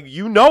 but, like,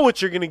 you know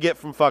what you're going to get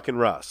from fucking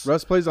Russ.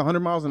 Russ plays 100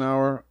 miles an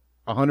hour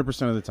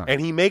 100% of the time.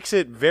 And he makes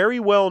it very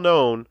well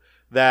known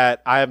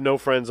that I have no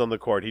friends on the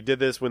court. He did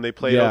this when they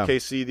played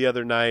OKC the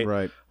other night.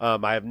 Right.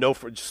 I have no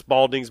friends.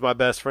 Spalding's my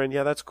best friend.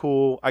 Yeah, that's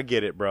cool. I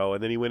get it, bro.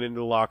 And then he went into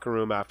the locker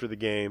room after the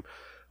game.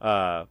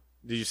 Did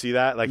you see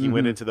that? Like, he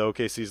went into the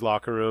OKC's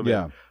locker room.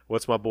 Yeah. And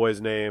what's my boy's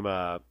name?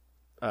 The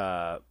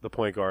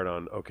point guard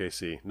on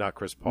OKC, not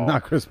Chris Paul.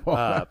 Not Chris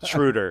Paul.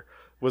 Schroeder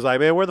was like,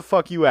 man, where the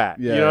fuck you at?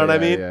 Yeah, you know what I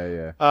mean?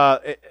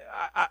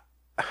 Yeah.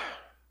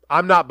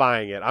 I'm not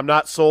buying it. I'm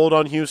not sold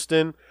on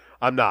Houston.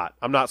 I'm not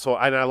sold.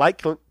 And I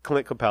like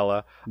Clint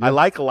Capella. Yeah. I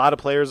like a lot of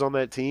players on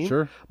that team.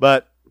 Sure.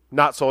 But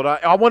not sold.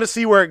 I want to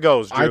see where it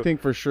goes, Drew. I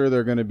think for sure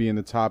they're going to be in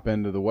the top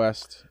end of the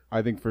West.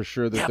 I think for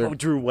sure that they're. But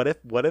Drew, what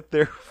if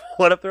they're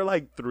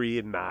like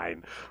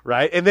 3-9,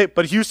 right?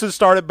 But Houston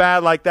started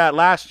bad like that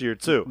last year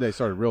too. They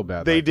started real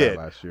bad. They like did that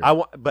last year.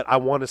 But I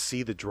want to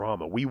see the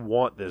drama. We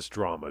want this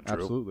drama, Drew.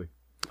 Absolutely.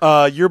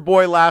 Your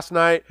boy last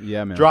night,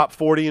 Yeah, man. dropped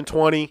 40 and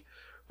 20.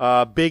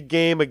 Big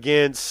game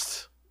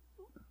against.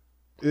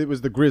 It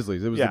was the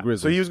Grizzlies. The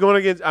Grizzlies. So he was going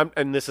against,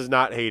 and this is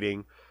not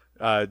hating.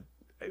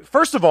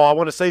 First of all, I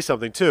want to say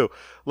something too.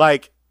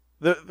 Like,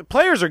 the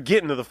players are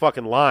getting to the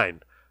fucking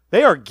line.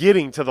 They are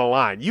getting to the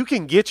line. You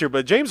can get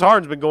but James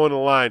Harden's been going to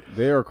the line.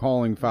 They are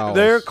calling fouls.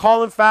 They're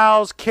calling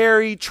fouls,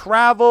 carry,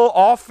 travel,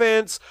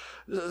 offense,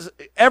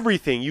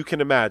 everything you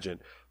can imagine.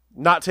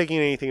 Not taking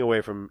anything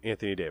away from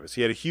Anthony Davis.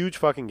 He had a huge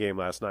fucking game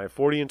last night,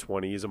 40 and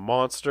 20. He's a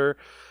monster.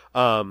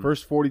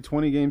 First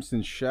 40-20 games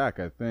since Shaq,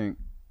 I think.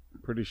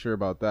 Pretty sure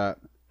about that.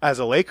 As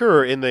a Laker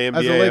or in the NBA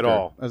As a Laker. at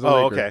all? As a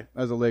oh, Laker. okay.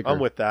 As a Laker. I'm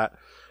with that.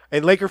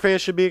 And Laker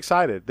fans should be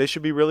excited. They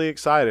should be really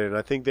excited. And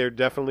I think they're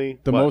definitely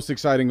The most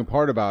exciting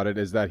part about it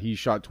is that he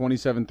shot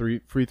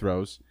 27 free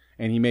throws,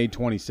 and he made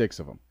 26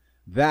 of them.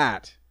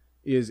 That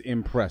is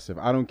impressive.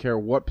 I don't care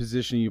what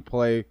position you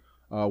play,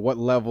 what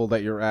level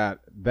that you're at.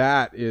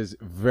 That is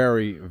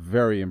very,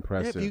 very Yeah,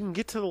 impressive. if you can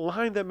get to the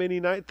line that many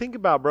nights, think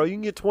about it, bro. You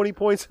can get 20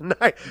 points a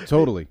night.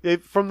 Totally.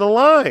 From the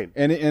line.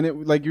 And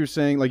it, like you were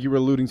saying, like you were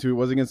alluding to, it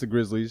was against the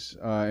Grizzlies.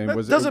 And That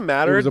was, doesn't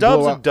matter. was A dub's a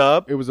blowout-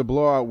 dub. It was a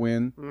blowout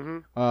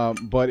win.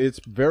 But it's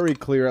very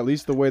clear, at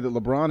least the way that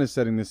LeBron is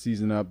setting this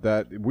season up,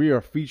 that we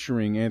are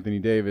featuring Anthony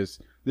Davis.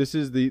 This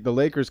is the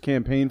Lakers'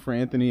 campaign for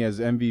Anthony as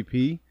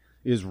MVP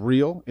is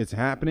real. It's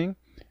happening.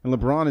 And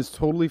LeBron is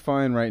totally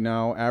fine right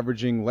now,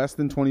 averaging less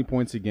than 20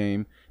 points a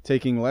game,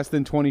 taking less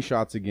than 20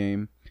 shots a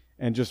game,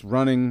 and just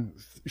running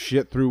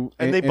shit through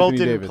And they Anthony both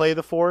didn't Davis. play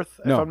the fourth,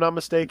 if No. I'm not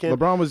mistaken.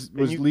 LeBron was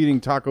And you- leading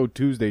Taco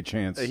Tuesday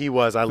chants. He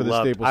was. I for the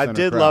loved. Staples I Center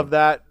did crowd. love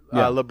that.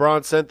 Yeah.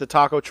 LeBron sent the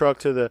taco truck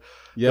to the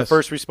Yes.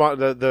 first response.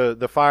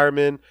 The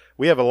firemen.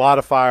 We have a lot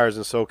of fires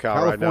in SoCal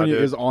right now. California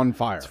Dude. is on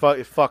fire.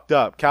 It's fucked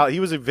up. He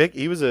was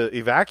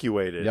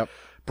evacuated. Yep.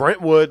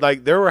 Brentwood,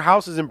 like there were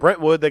houses in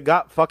Brentwood that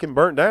got fucking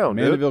burnt down.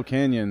 Dude. Mandeville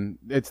Canyon.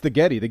 It's the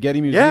Getty. The Getty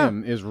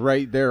Museum is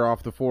right there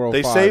off the 405.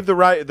 They saved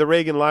the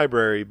Reagan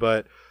Library,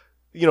 but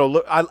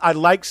look, I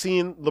like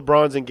seeing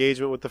LeBron's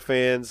engagement with the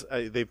fans.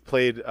 They've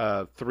played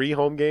 3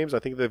 home games. I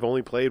think they've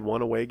only played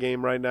 1 away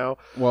game right now.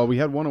 Well, we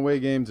had one away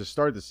game to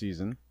start the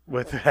season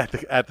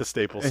At the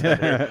Staples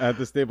Center. at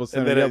the Staples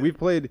And Center. then Yeah, we've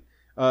played.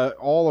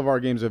 All of our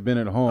games have been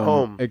at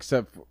home.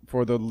 Except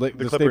for the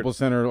Clippers. Staples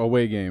Center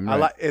away game.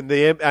 Right?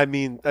 I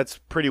mean, that's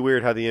pretty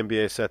weird how the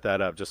NBA set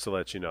that up. Just to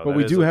let you know, But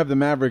we do have the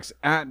Mavericks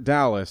at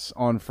Dallas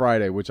on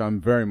Friday, which I'm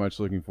very much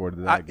looking forward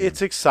to that game.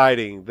 It's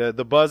exciting. The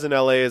buzz in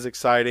LA is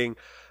exciting.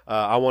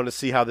 I want to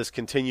see how this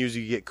continues.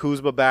 You get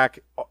Kuzma back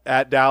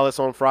at Dallas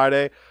on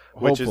Friday.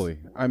 Hopefully.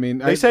 I mean,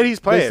 They said he's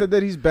playing. They said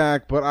that he's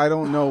back, but I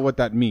don't know what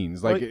that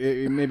means. Like, Like-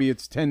 maybe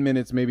it's 10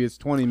 minutes, maybe it's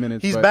 20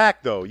 minutes. He's but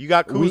back though. You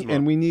got Kuzma,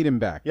 we need him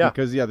back. Yeah.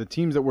 Because, the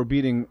teams that we're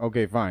beating,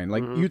 okay, fine.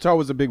 Like, Utah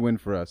was a big win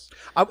for us.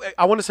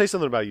 I want to say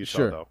something about Utah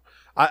Sure. though.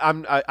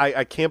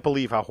 I can't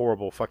believe how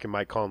horrible fucking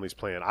Mike Conley's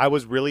playing. I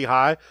was really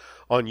high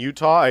on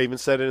Utah. I even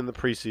said it in the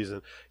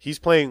preseason. He's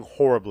playing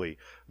horribly.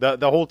 The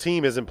whole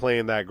team isn't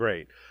playing that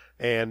great.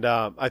 And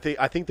I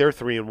think they're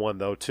 3-1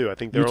 though too. I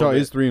think they're Utah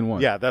only- is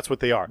 3-1. Yeah, that's what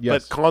they are.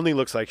 Yes. But Conley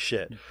looks like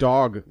shit.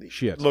 Dog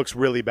shit. Looks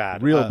really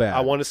bad. Real bad. I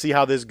want to see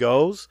how this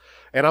goes.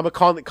 And I'm a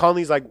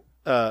Conley's like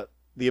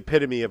the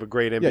epitome of a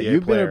great NBA Yeah,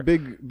 you've player.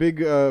 been a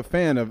big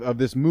fan of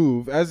this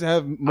move, as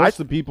have most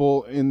of the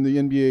people in the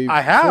NBA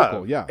I have.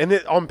 circle. Yeah. And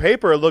on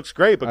paper it looks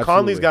great, but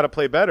Conley's Absolutely. got to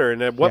play better.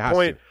 And at what has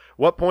point?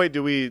 What point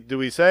do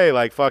we say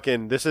like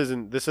fucking this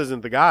isn't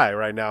the guy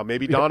right now?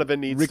 Maybe Donovan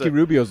needs Ricky to.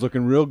 Rubio's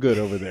looking real good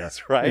over there.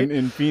 That's right.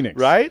 In Phoenix.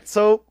 Right?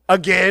 So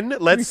again,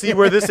 let's see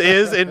where this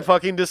is in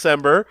fucking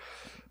December.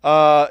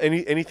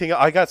 Anything?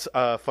 I got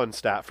a fun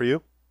stat for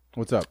you.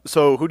 What's up?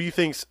 So who do you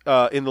think's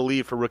in the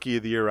lead for Rookie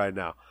of the Year right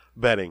now?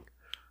 Betting.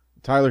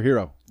 Tyler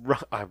Hero.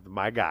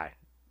 My guy.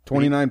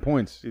 29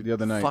 points the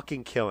other night.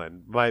 Fucking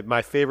killing.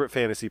 My favorite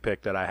fantasy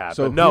pick that I have.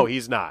 So but no, who-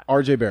 he's not.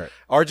 RJ Barrett.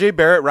 RJ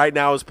Barrett right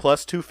now is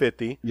plus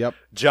 250. Yep.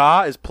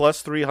 Ja is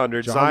plus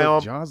 300.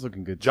 Zion. Ja's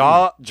looking good.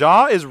 Ja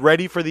is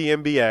ready for the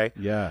NBA.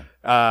 Yeah.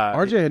 Uh,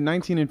 RJ had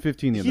 19 and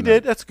 15 the other he night.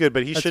 did. That's good,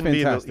 but he That's shouldn't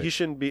fantastic. be. He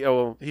shouldn't be.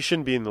 Oh, he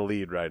shouldn't be in the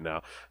lead right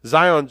now.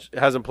 Zion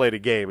hasn't played a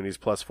game and he's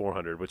plus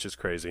 400, which is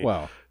crazy.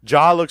 Wow.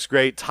 Ja looks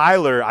great.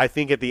 Tyler, I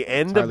think at the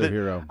end of Tyler the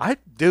Hero.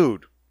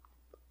 dude,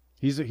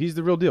 He's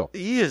the real deal.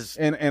 he is.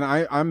 And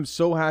I'm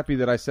so happy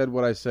that I said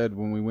what I said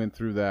when we went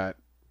through that,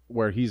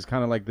 where he's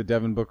kind of like the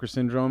Devin Booker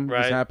syndrome is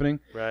Right. happening.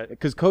 Right.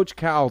 Because Coach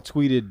Cal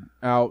tweeted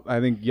out, I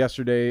think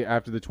yesterday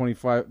after the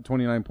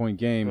 29-point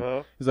game,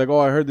 Uh-huh. he's like, "Oh,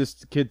 I heard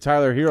this kid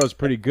Tyler Hero's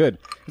pretty good."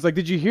 He's like,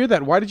 "Did you hear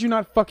that? Why did you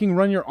not fucking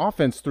run your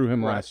offense through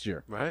him last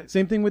year?" Right.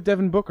 Same thing with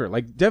Devin Booker.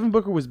 Like Devin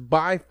Booker was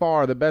by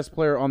far the best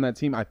player on that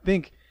team. I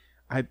think,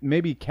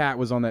 maybe Cat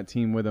was on that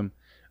team with him.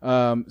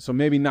 So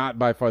maybe not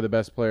by far the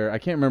best player. I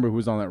can't remember who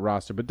was on that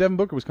roster, but Devin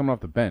Booker was coming off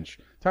the bench.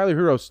 Tyler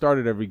Hero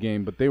started every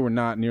game, but they were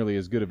not nearly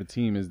as good of a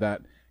team as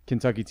that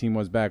Kentucky team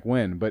was back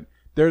when. But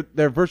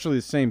they're virtually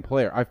the same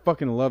player. I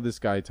fucking love this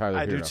guy, Tyler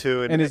I do Hero.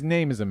 too, And his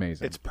name is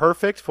amazing. It's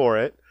perfect for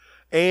it,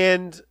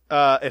 and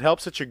it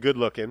helps that you're good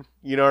looking.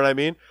 You know what I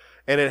mean?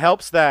 And it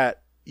helps that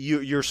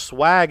your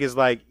swag is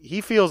like he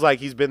feels like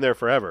he's been there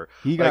forever.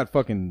 He got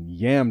fucking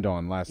yammed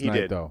on last He night,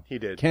 did. though. He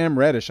did. Cam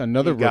Reddish,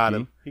 another He got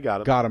rookie, him. He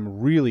got him. got him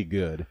really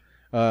good.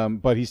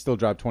 But he still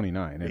dropped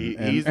 29.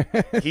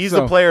 He's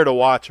so- the player to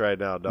watch right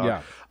now, dog.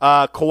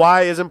 Yeah.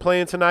 Kawhi isn't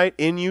playing tonight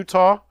in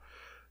Utah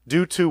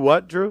due to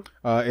what, Drew?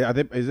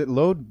 Is it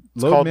load?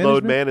 It's called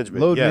load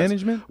management. Load yes.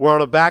 management. We're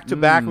on a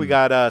back-to-back. We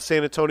got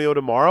San Antonio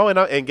tomorrow,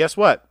 and guess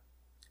what?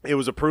 It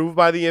was approved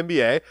by the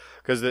NBA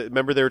because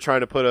remember they were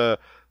trying to put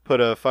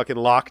a fucking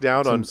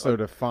lockdown Some on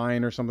sort of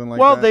fine or something like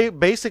well, that. they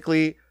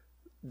basically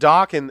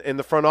Doc and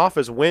the front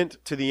office went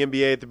to the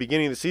NBA at the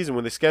beginning of the season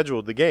when they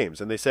scheduled the games,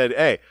 and they said,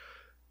 "Hey,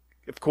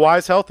 if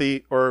Kawhi's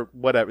healthy or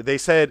whatever, they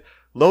said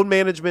load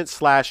management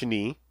 /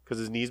 knee, because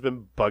his knee's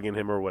been bugging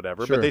him or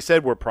whatever. Sure. But they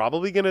said we're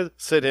probably going to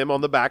sit him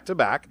on the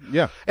back-to-back.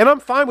 Yeah. And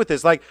I'm fine with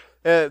this. Like,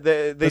 they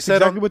That's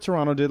said exactly what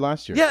Toronto did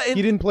last year. Yeah,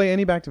 he didn't play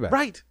any back-to-back.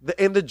 Right.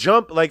 And the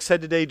jump, like,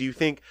 said today, do you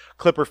think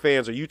Clipper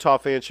fans or Utah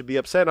fans should be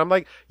upset? And I'm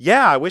like,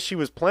 yeah, I wish he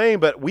was playing,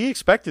 but we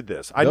expected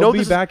this. I They'll know be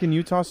this back in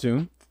Utah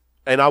soon.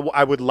 And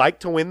I would like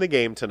to win the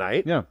game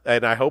tonight. Yeah.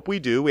 And I hope we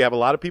do. We have a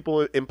lot of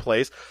people in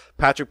place.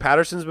 Patrick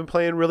Patterson's been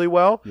playing really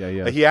well.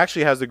 Yeah. He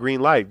actually has the green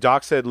light.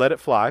 Doc said, let it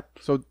fly.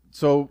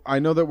 So I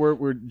know that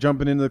we're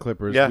jumping into the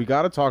Clippers. Yeah. We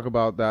got to talk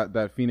about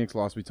that Phoenix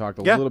loss we talked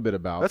a little bit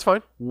about. That's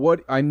fine.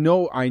 What I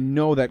know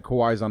that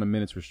Kawhi's on a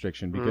minutes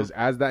restriction because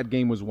as that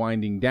game was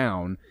winding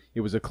down,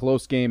 it was a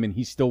close game and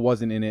he still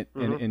wasn't in it.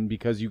 And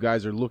because you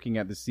guys are looking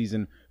at the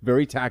season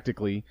very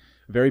tactically,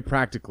 very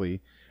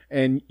practically,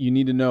 and you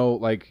need to know,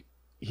 like,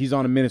 he's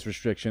on a minutes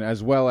restriction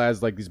as well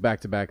as like these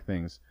back-to-back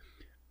things.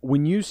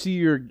 When you see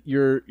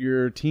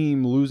your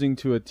team losing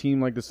to a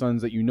team like the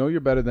Suns that you know you're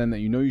better than, that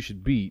you know you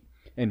should beat,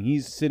 and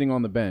he's sitting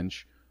on the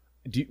bench,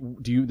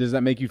 does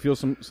that make you feel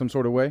some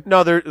sort of way?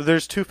 No,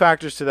 there's two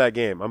factors to that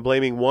game. I'm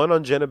blaming one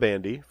on Jenna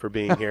Bandy for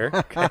being here.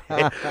 Okay.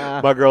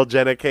 My girl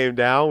Jenna came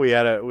down. We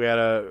had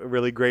a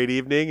really great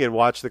evening and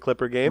watched the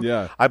Clipper game.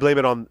 Yeah. I blame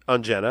it on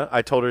Jenna.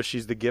 I told her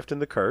she's the gift and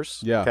the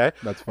curse. Yeah, okay.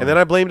 that's fine. And then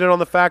I blamed it on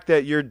the fact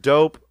that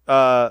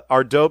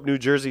our dope New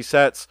Jersey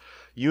Sets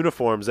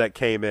uniforms that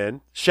came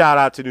in. Shout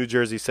out to New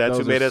Jersey Sets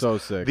Those who made are us so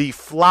sick. the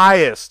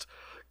flyest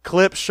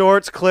Clips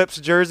shorts,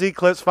 Clips jersey,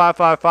 Clips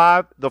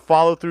 555, the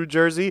follow through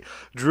jersey.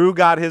 Drew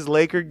got his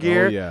Laker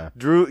gear. Oh, yeah.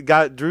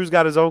 Drew's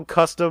got his own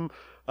custom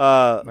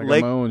I got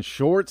my own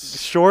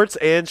shorts,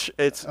 and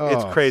it's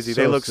crazy.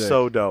 So they look sick.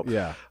 so dope.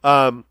 Yeah.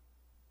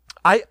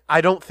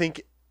 I don't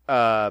think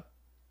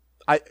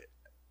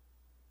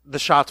the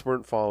shots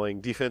weren't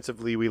falling.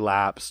 Defensively, we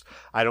lapsed.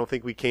 I don't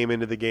think we came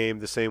into the game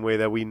the same way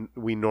that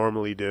we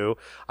normally do.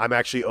 I'm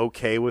actually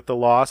okay with the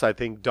loss. I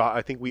think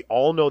we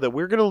all know that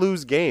we're going to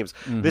lose games.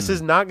 This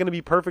is not going to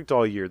be perfect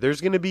all year.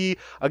 There's going to be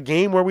a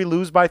game where we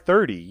lose by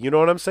 30. You know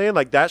what I'm saying?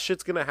 Like, that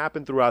shit's going to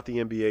happen throughout the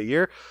NBA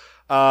year.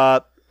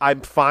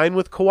 I'm fine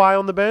with Kawhi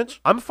on the bench.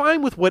 I'm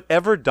fine with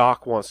whatever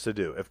Doc wants to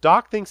do. If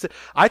Doc thinks that,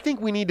 I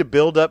think we need to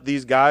build up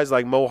these guys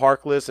like Mo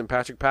Harkless and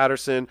Patrick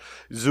Patterson,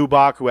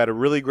 Zubac, who had a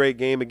really great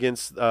game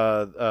against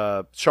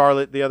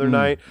Charlotte the other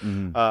night.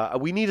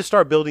 We need to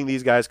start building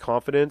these guys'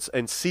 confidence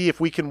and see if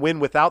we can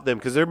win without them,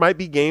 because there might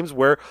be games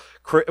where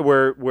PG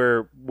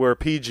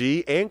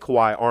and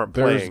Kawhi aren't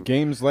There's playing.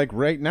 Games like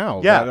right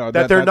now. Yeah,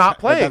 that they're not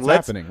playing.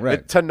 That's happening.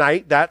 Right.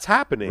 Tonight, that's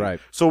happening.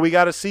 Right. So we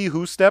got to see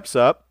who steps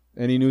up.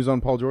 Any news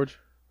on Paul George?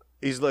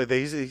 He's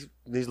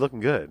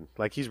looking good.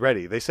 Like, he's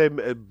ready. They say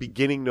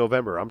beginning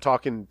November. I'm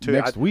talking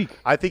next week.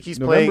 I think he's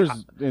November's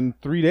playing in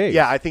 3 days.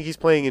 Yeah, I think he's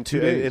playing in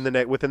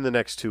days. within the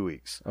next 2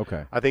 weeks.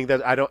 Okay. I think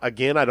that I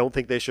don't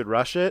think they should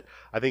rush it.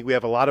 I think we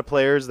have a lot of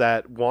players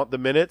that want the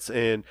minutes,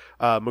 and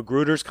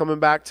Magruder's coming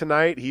back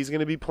tonight. He's going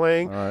to be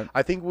playing. All right.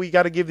 I think we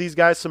got to give these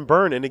guys some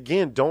burn. And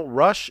again, don't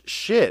rush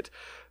shit.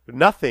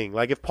 Nothing.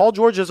 Like, if Paul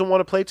George doesn't want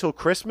to play till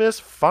Christmas,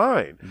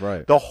 fine.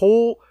 Right.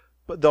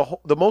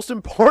 The most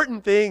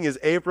important thing is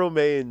April,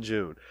 May, and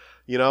June,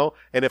 you know?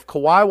 And if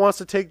Kawhi wants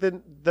to take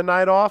the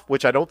night off,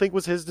 which I don't think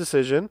was his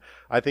decision,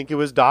 I think it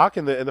was Doc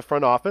in the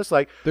front office.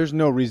 Like, there's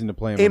no reason to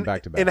play him on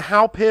back-to-back. And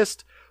how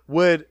pissed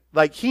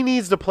he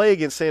needs to play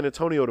against San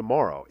Antonio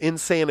tomorrow in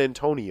San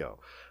Antonio.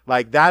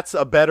 Like, that's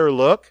a better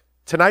look.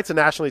 Tonight's a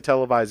nationally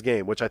televised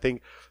game, which I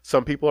think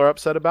some people are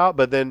upset about,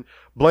 but then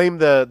blame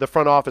the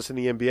front office in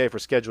the NBA for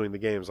scheduling the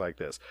games like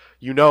this.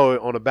 You know,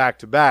 on a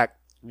back-to-back,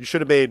 you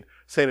should have made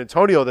San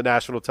Antonio the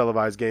national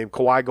televised game,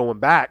 Kawhi going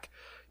back.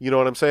 You know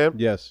what I'm saying?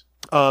 Yes.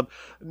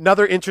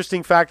 Another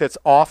interesting fact that's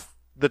off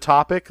the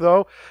topic,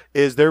 though,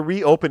 is they're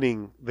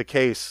reopening the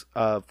case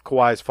of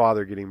Kawhi's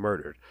father getting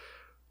murdered.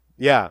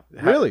 Yeah.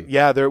 Really?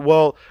 Yeah.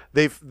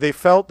 They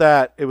felt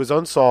that it was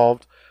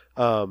unsolved.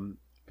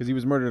 Because he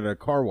was murdered at a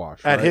car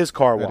wash. At right? his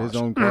car wash. At his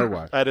own car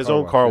wash. At his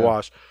own car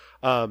wash.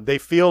 They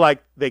feel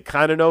like they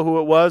kind of know who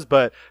it was,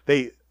 but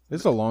This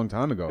is a long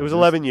time ago. It was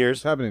 11 years.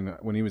 It's happening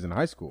when he was in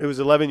high school. It was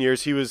 11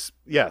 years. He was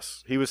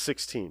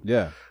 16.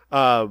 Yeah.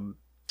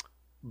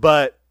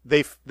 But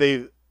it's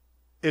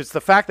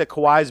the fact that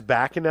Kawhi's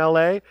back in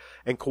LA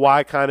and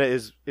Kawhi kind of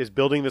is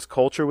building this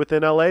culture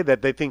within LA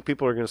that they think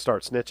people are going to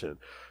start snitching.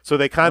 So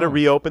they kind of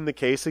reopened the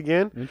case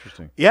again.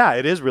 Interesting. Yeah,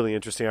 it is really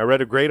interesting. I read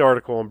a great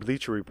article on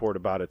Bleacher Report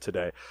about it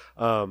today.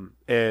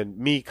 And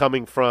me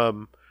coming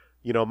from,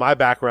 you know, my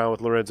background with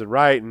Lorenzen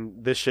Wright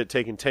and this shit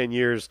taking 10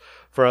 years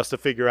for us to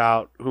figure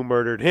out who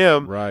murdered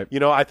him. Right. You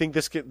know, I think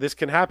this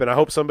can happen. I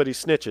hope somebody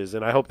snitches,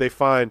 and I hope they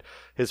find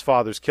his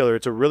father's killer.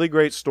 It's a really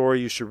great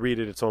story. You should read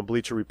it. It's on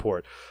Bleacher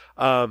Report.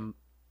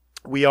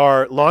 We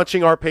are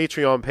launching our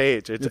Patreon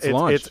page.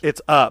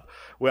 It's up.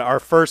 Our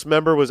first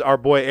member was our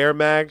boy Air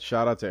Mag.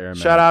 Shout out to Air Mag.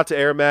 Shout out to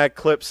Air Mag.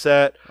 Clip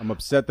set. I'm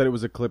upset that it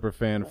was a Clipper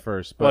fan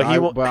first, but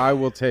I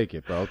will take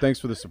it, bro. Thanks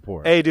for the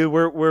support. Hey, dude,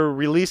 we're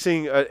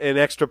releasing an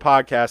extra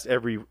podcast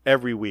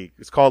every week.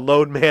 It's called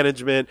Load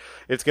Management.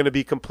 It's going to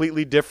be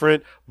completely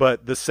different,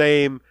 but the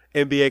same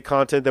NBA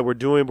content that we're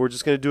doing. We're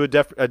just going to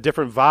do a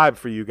different vibe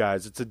for you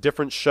guys. It's a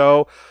different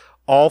show,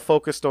 all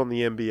focused on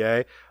the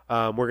NBA.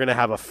 We're going to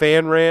have a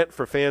fan rant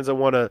for fans that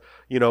want to,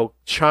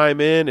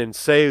 chime in and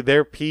say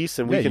their piece.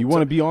 And you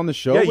want to be on the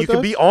show? Yeah, you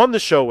can be on the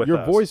show with us.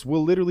 Your voice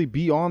will literally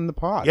be on the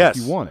pod if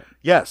you want it.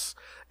 Yes.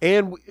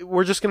 And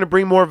we're just going to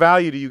bring more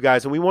value to you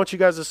guys. And we want you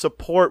guys to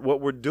support what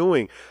we're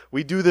doing.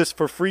 We do this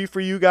for free for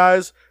you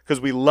guys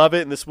because we love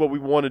it and this is what we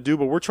want to do.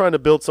 But we're trying to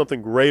build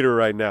something greater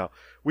right now.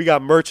 We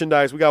got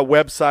merchandise. We got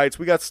websites.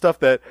 We got stuff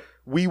that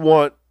we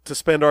want to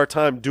spend our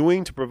time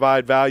doing to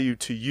provide value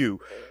to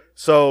you.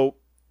 So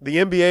the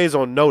NBA is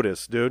on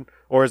notice, dude.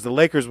 Or as the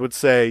Lakers would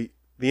say,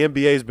 the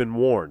NBA's been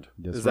warned.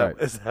 That's right.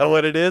 Is that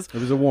what it is? It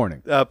was a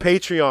warning.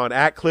 Patreon,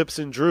 at Clips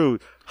and Drew.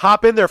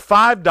 Hop in there,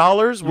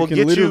 $5. We'll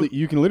get you.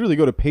 You can literally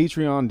go to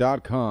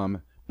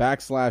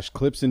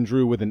patreon.com/Clips and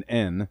Drew with an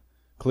N,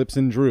 Clips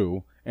and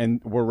Drew, and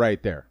we're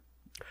right there.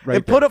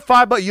 And put up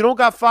 $5. You don't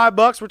got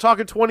 $5. We're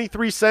talking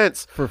 23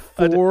 cents. For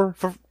for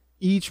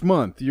each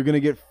month, you're going to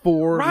get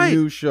 4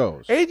 new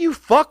shows. And you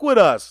fuck with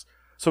us.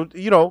 So,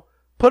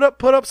 put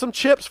up some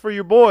chips for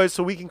your boys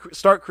so we can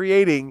start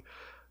creating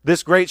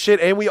this great shit.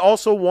 And we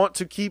also want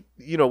to keep,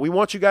 we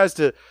want you guys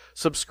to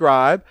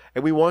subscribe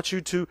and we want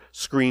you to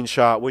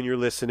screenshot when you're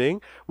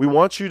listening. We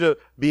want you to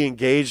be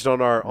engaged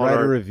on our write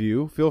a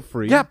review. Feel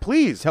free. Yeah,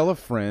 please. Tell a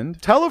friend.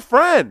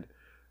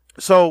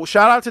 So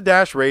shout out to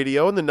Dash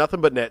Radio and the Nothing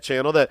But Net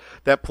channel that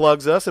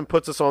plugs us and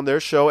puts us on their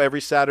show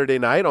every Saturday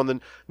night on the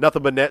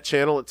Nothing But Net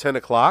channel at 10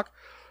 o'clock.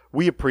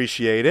 We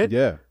appreciate it.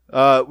 Yeah.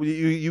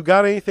 You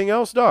got anything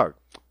else, dog?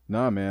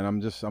 Nah, man,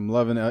 I'm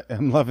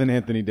loving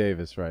Anthony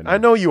Davis right now. I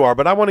know you are,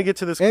 but I want to get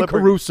to this and Clipper.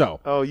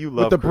 Caruso. Oh, you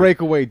love with the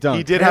breakaway dunk.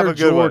 He did have a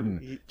good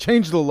one.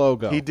 Change the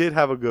logo. He did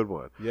have a good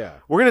one. Yeah.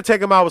 We're gonna take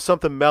him out with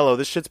something mellow.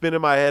 This shit's been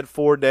in my head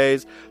 4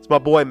 days. It's my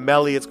boy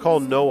Melly. It's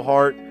called No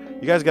Heart.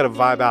 You guys got to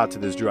vibe out to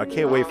this, Drew. I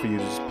can't wait for you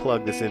to just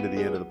plug this into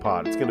the end of the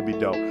pod. It's gonna be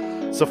dope.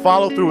 So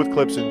follow through with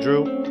Clips and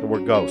Drew, and we're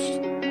Ghost.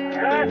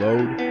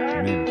 Load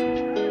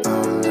management.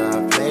 I'm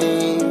not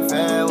playing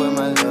fair with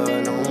my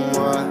love no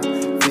more.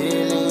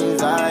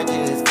 Feelings I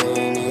just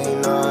can't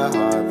ignore.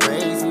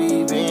 Heartbreaks,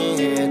 we've been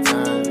here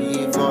times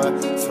before.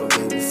 So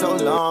baby, so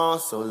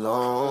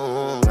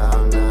long.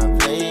 I'm not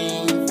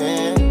playing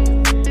fair.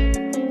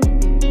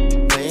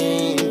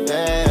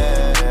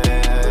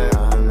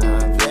 I'm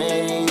not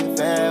playing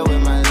fair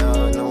with my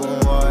love no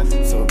more.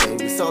 So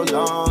baby, so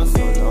long.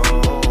 So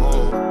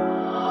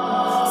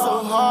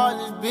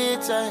heartless,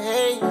 bitch, I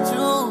hate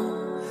you.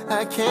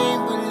 I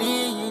can't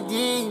believe you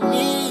did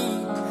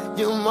me.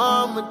 Your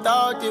mama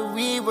thought that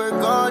we were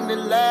gonna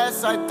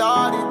last. I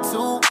thought it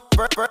too.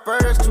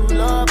 First true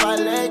love, I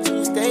let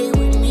you stay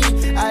with me.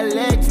 I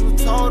let you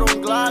tote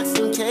on Glocks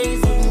in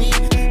case of me.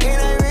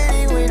 And I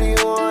really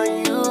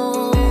want you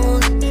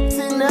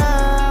to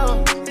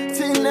now.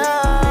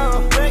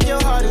 Break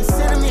your heart in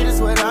centimeters,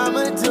 what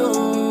I'ma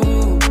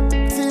do.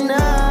 To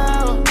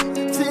now.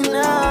 So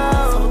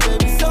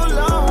baby, so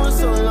long.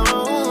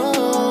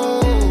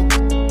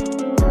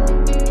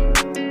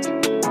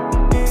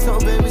 So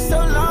baby, so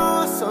long.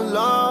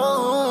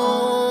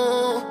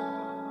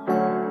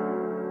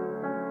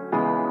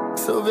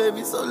 So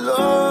baby, so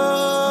long.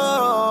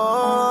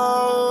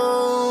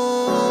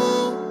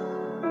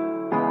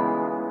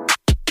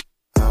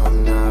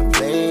 I'm not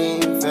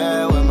playing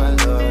fair with my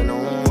love no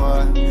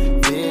more.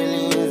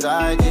 Feelings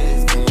I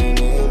just can't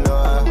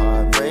ignore.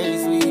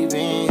 Heartbreaks, we've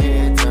been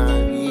here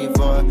times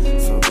before.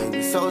 So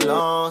baby, so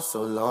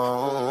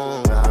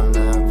long. I'm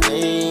not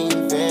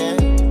playing fair.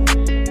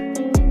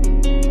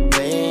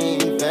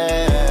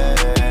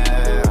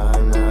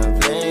 I'm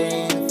not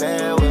playing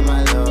fair with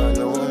my love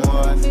no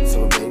more.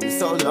 So baby,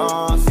 so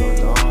long.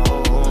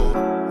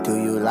 Do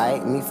you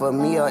like me for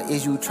me or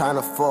is you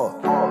tryna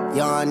fuck?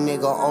 Young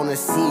nigga on a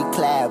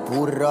C-clad,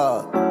 booted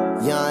up.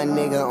 Young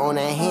nigga on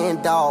that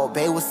hand dog,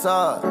 babe, what's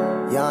up?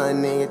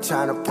 Young nigga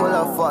tryna pull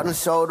up for them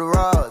shoulder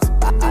rubs.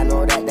 I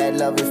know that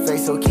love is fake,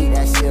 so keep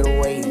that shit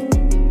away.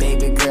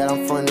 Baby girl,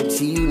 I'm from the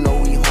G, you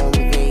know we home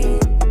babe.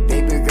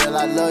 Baby girl,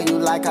 I love you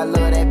like I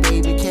love that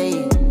baby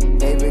K.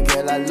 Baby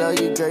girl, I love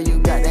you, girl, you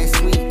got that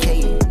sweet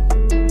cake.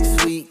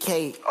 Sweet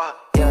cake,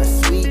 yeah,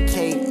 sweet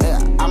cake.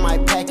 I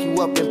might pack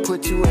you up and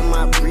put you in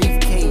my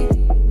briefcase.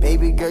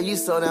 Baby girl, you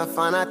so damn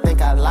fine, I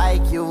think I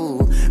like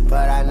you.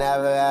 But I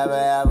never,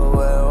 ever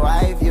will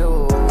wife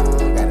you.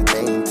 Gotta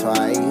think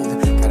twice,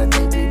 gotta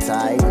think 3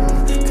 times.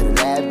 Cause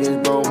that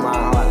bitch broke my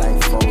heart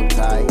like 4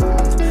 times.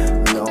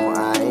 No,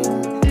 I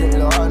ain't the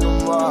Lord no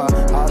more.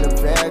 All the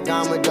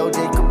Ferragamo,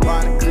 Dolce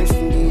Gabbana,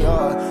 Christian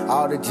Dior.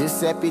 All the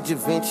Giuseppe,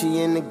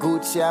 Givenchy, and the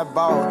Gucci I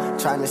bought.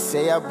 Trying to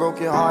say I broke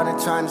your heart and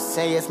trying to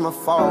say it's my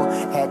fault.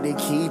 Had the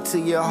key to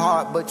your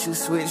heart, but you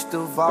switched the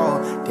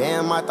vault.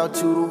 Damn, I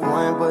thought you the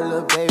one, but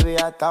look, baby,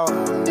 I thought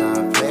I'm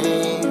not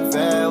playing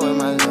fair with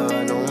my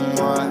love no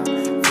more.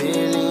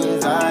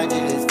 Feelings I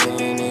just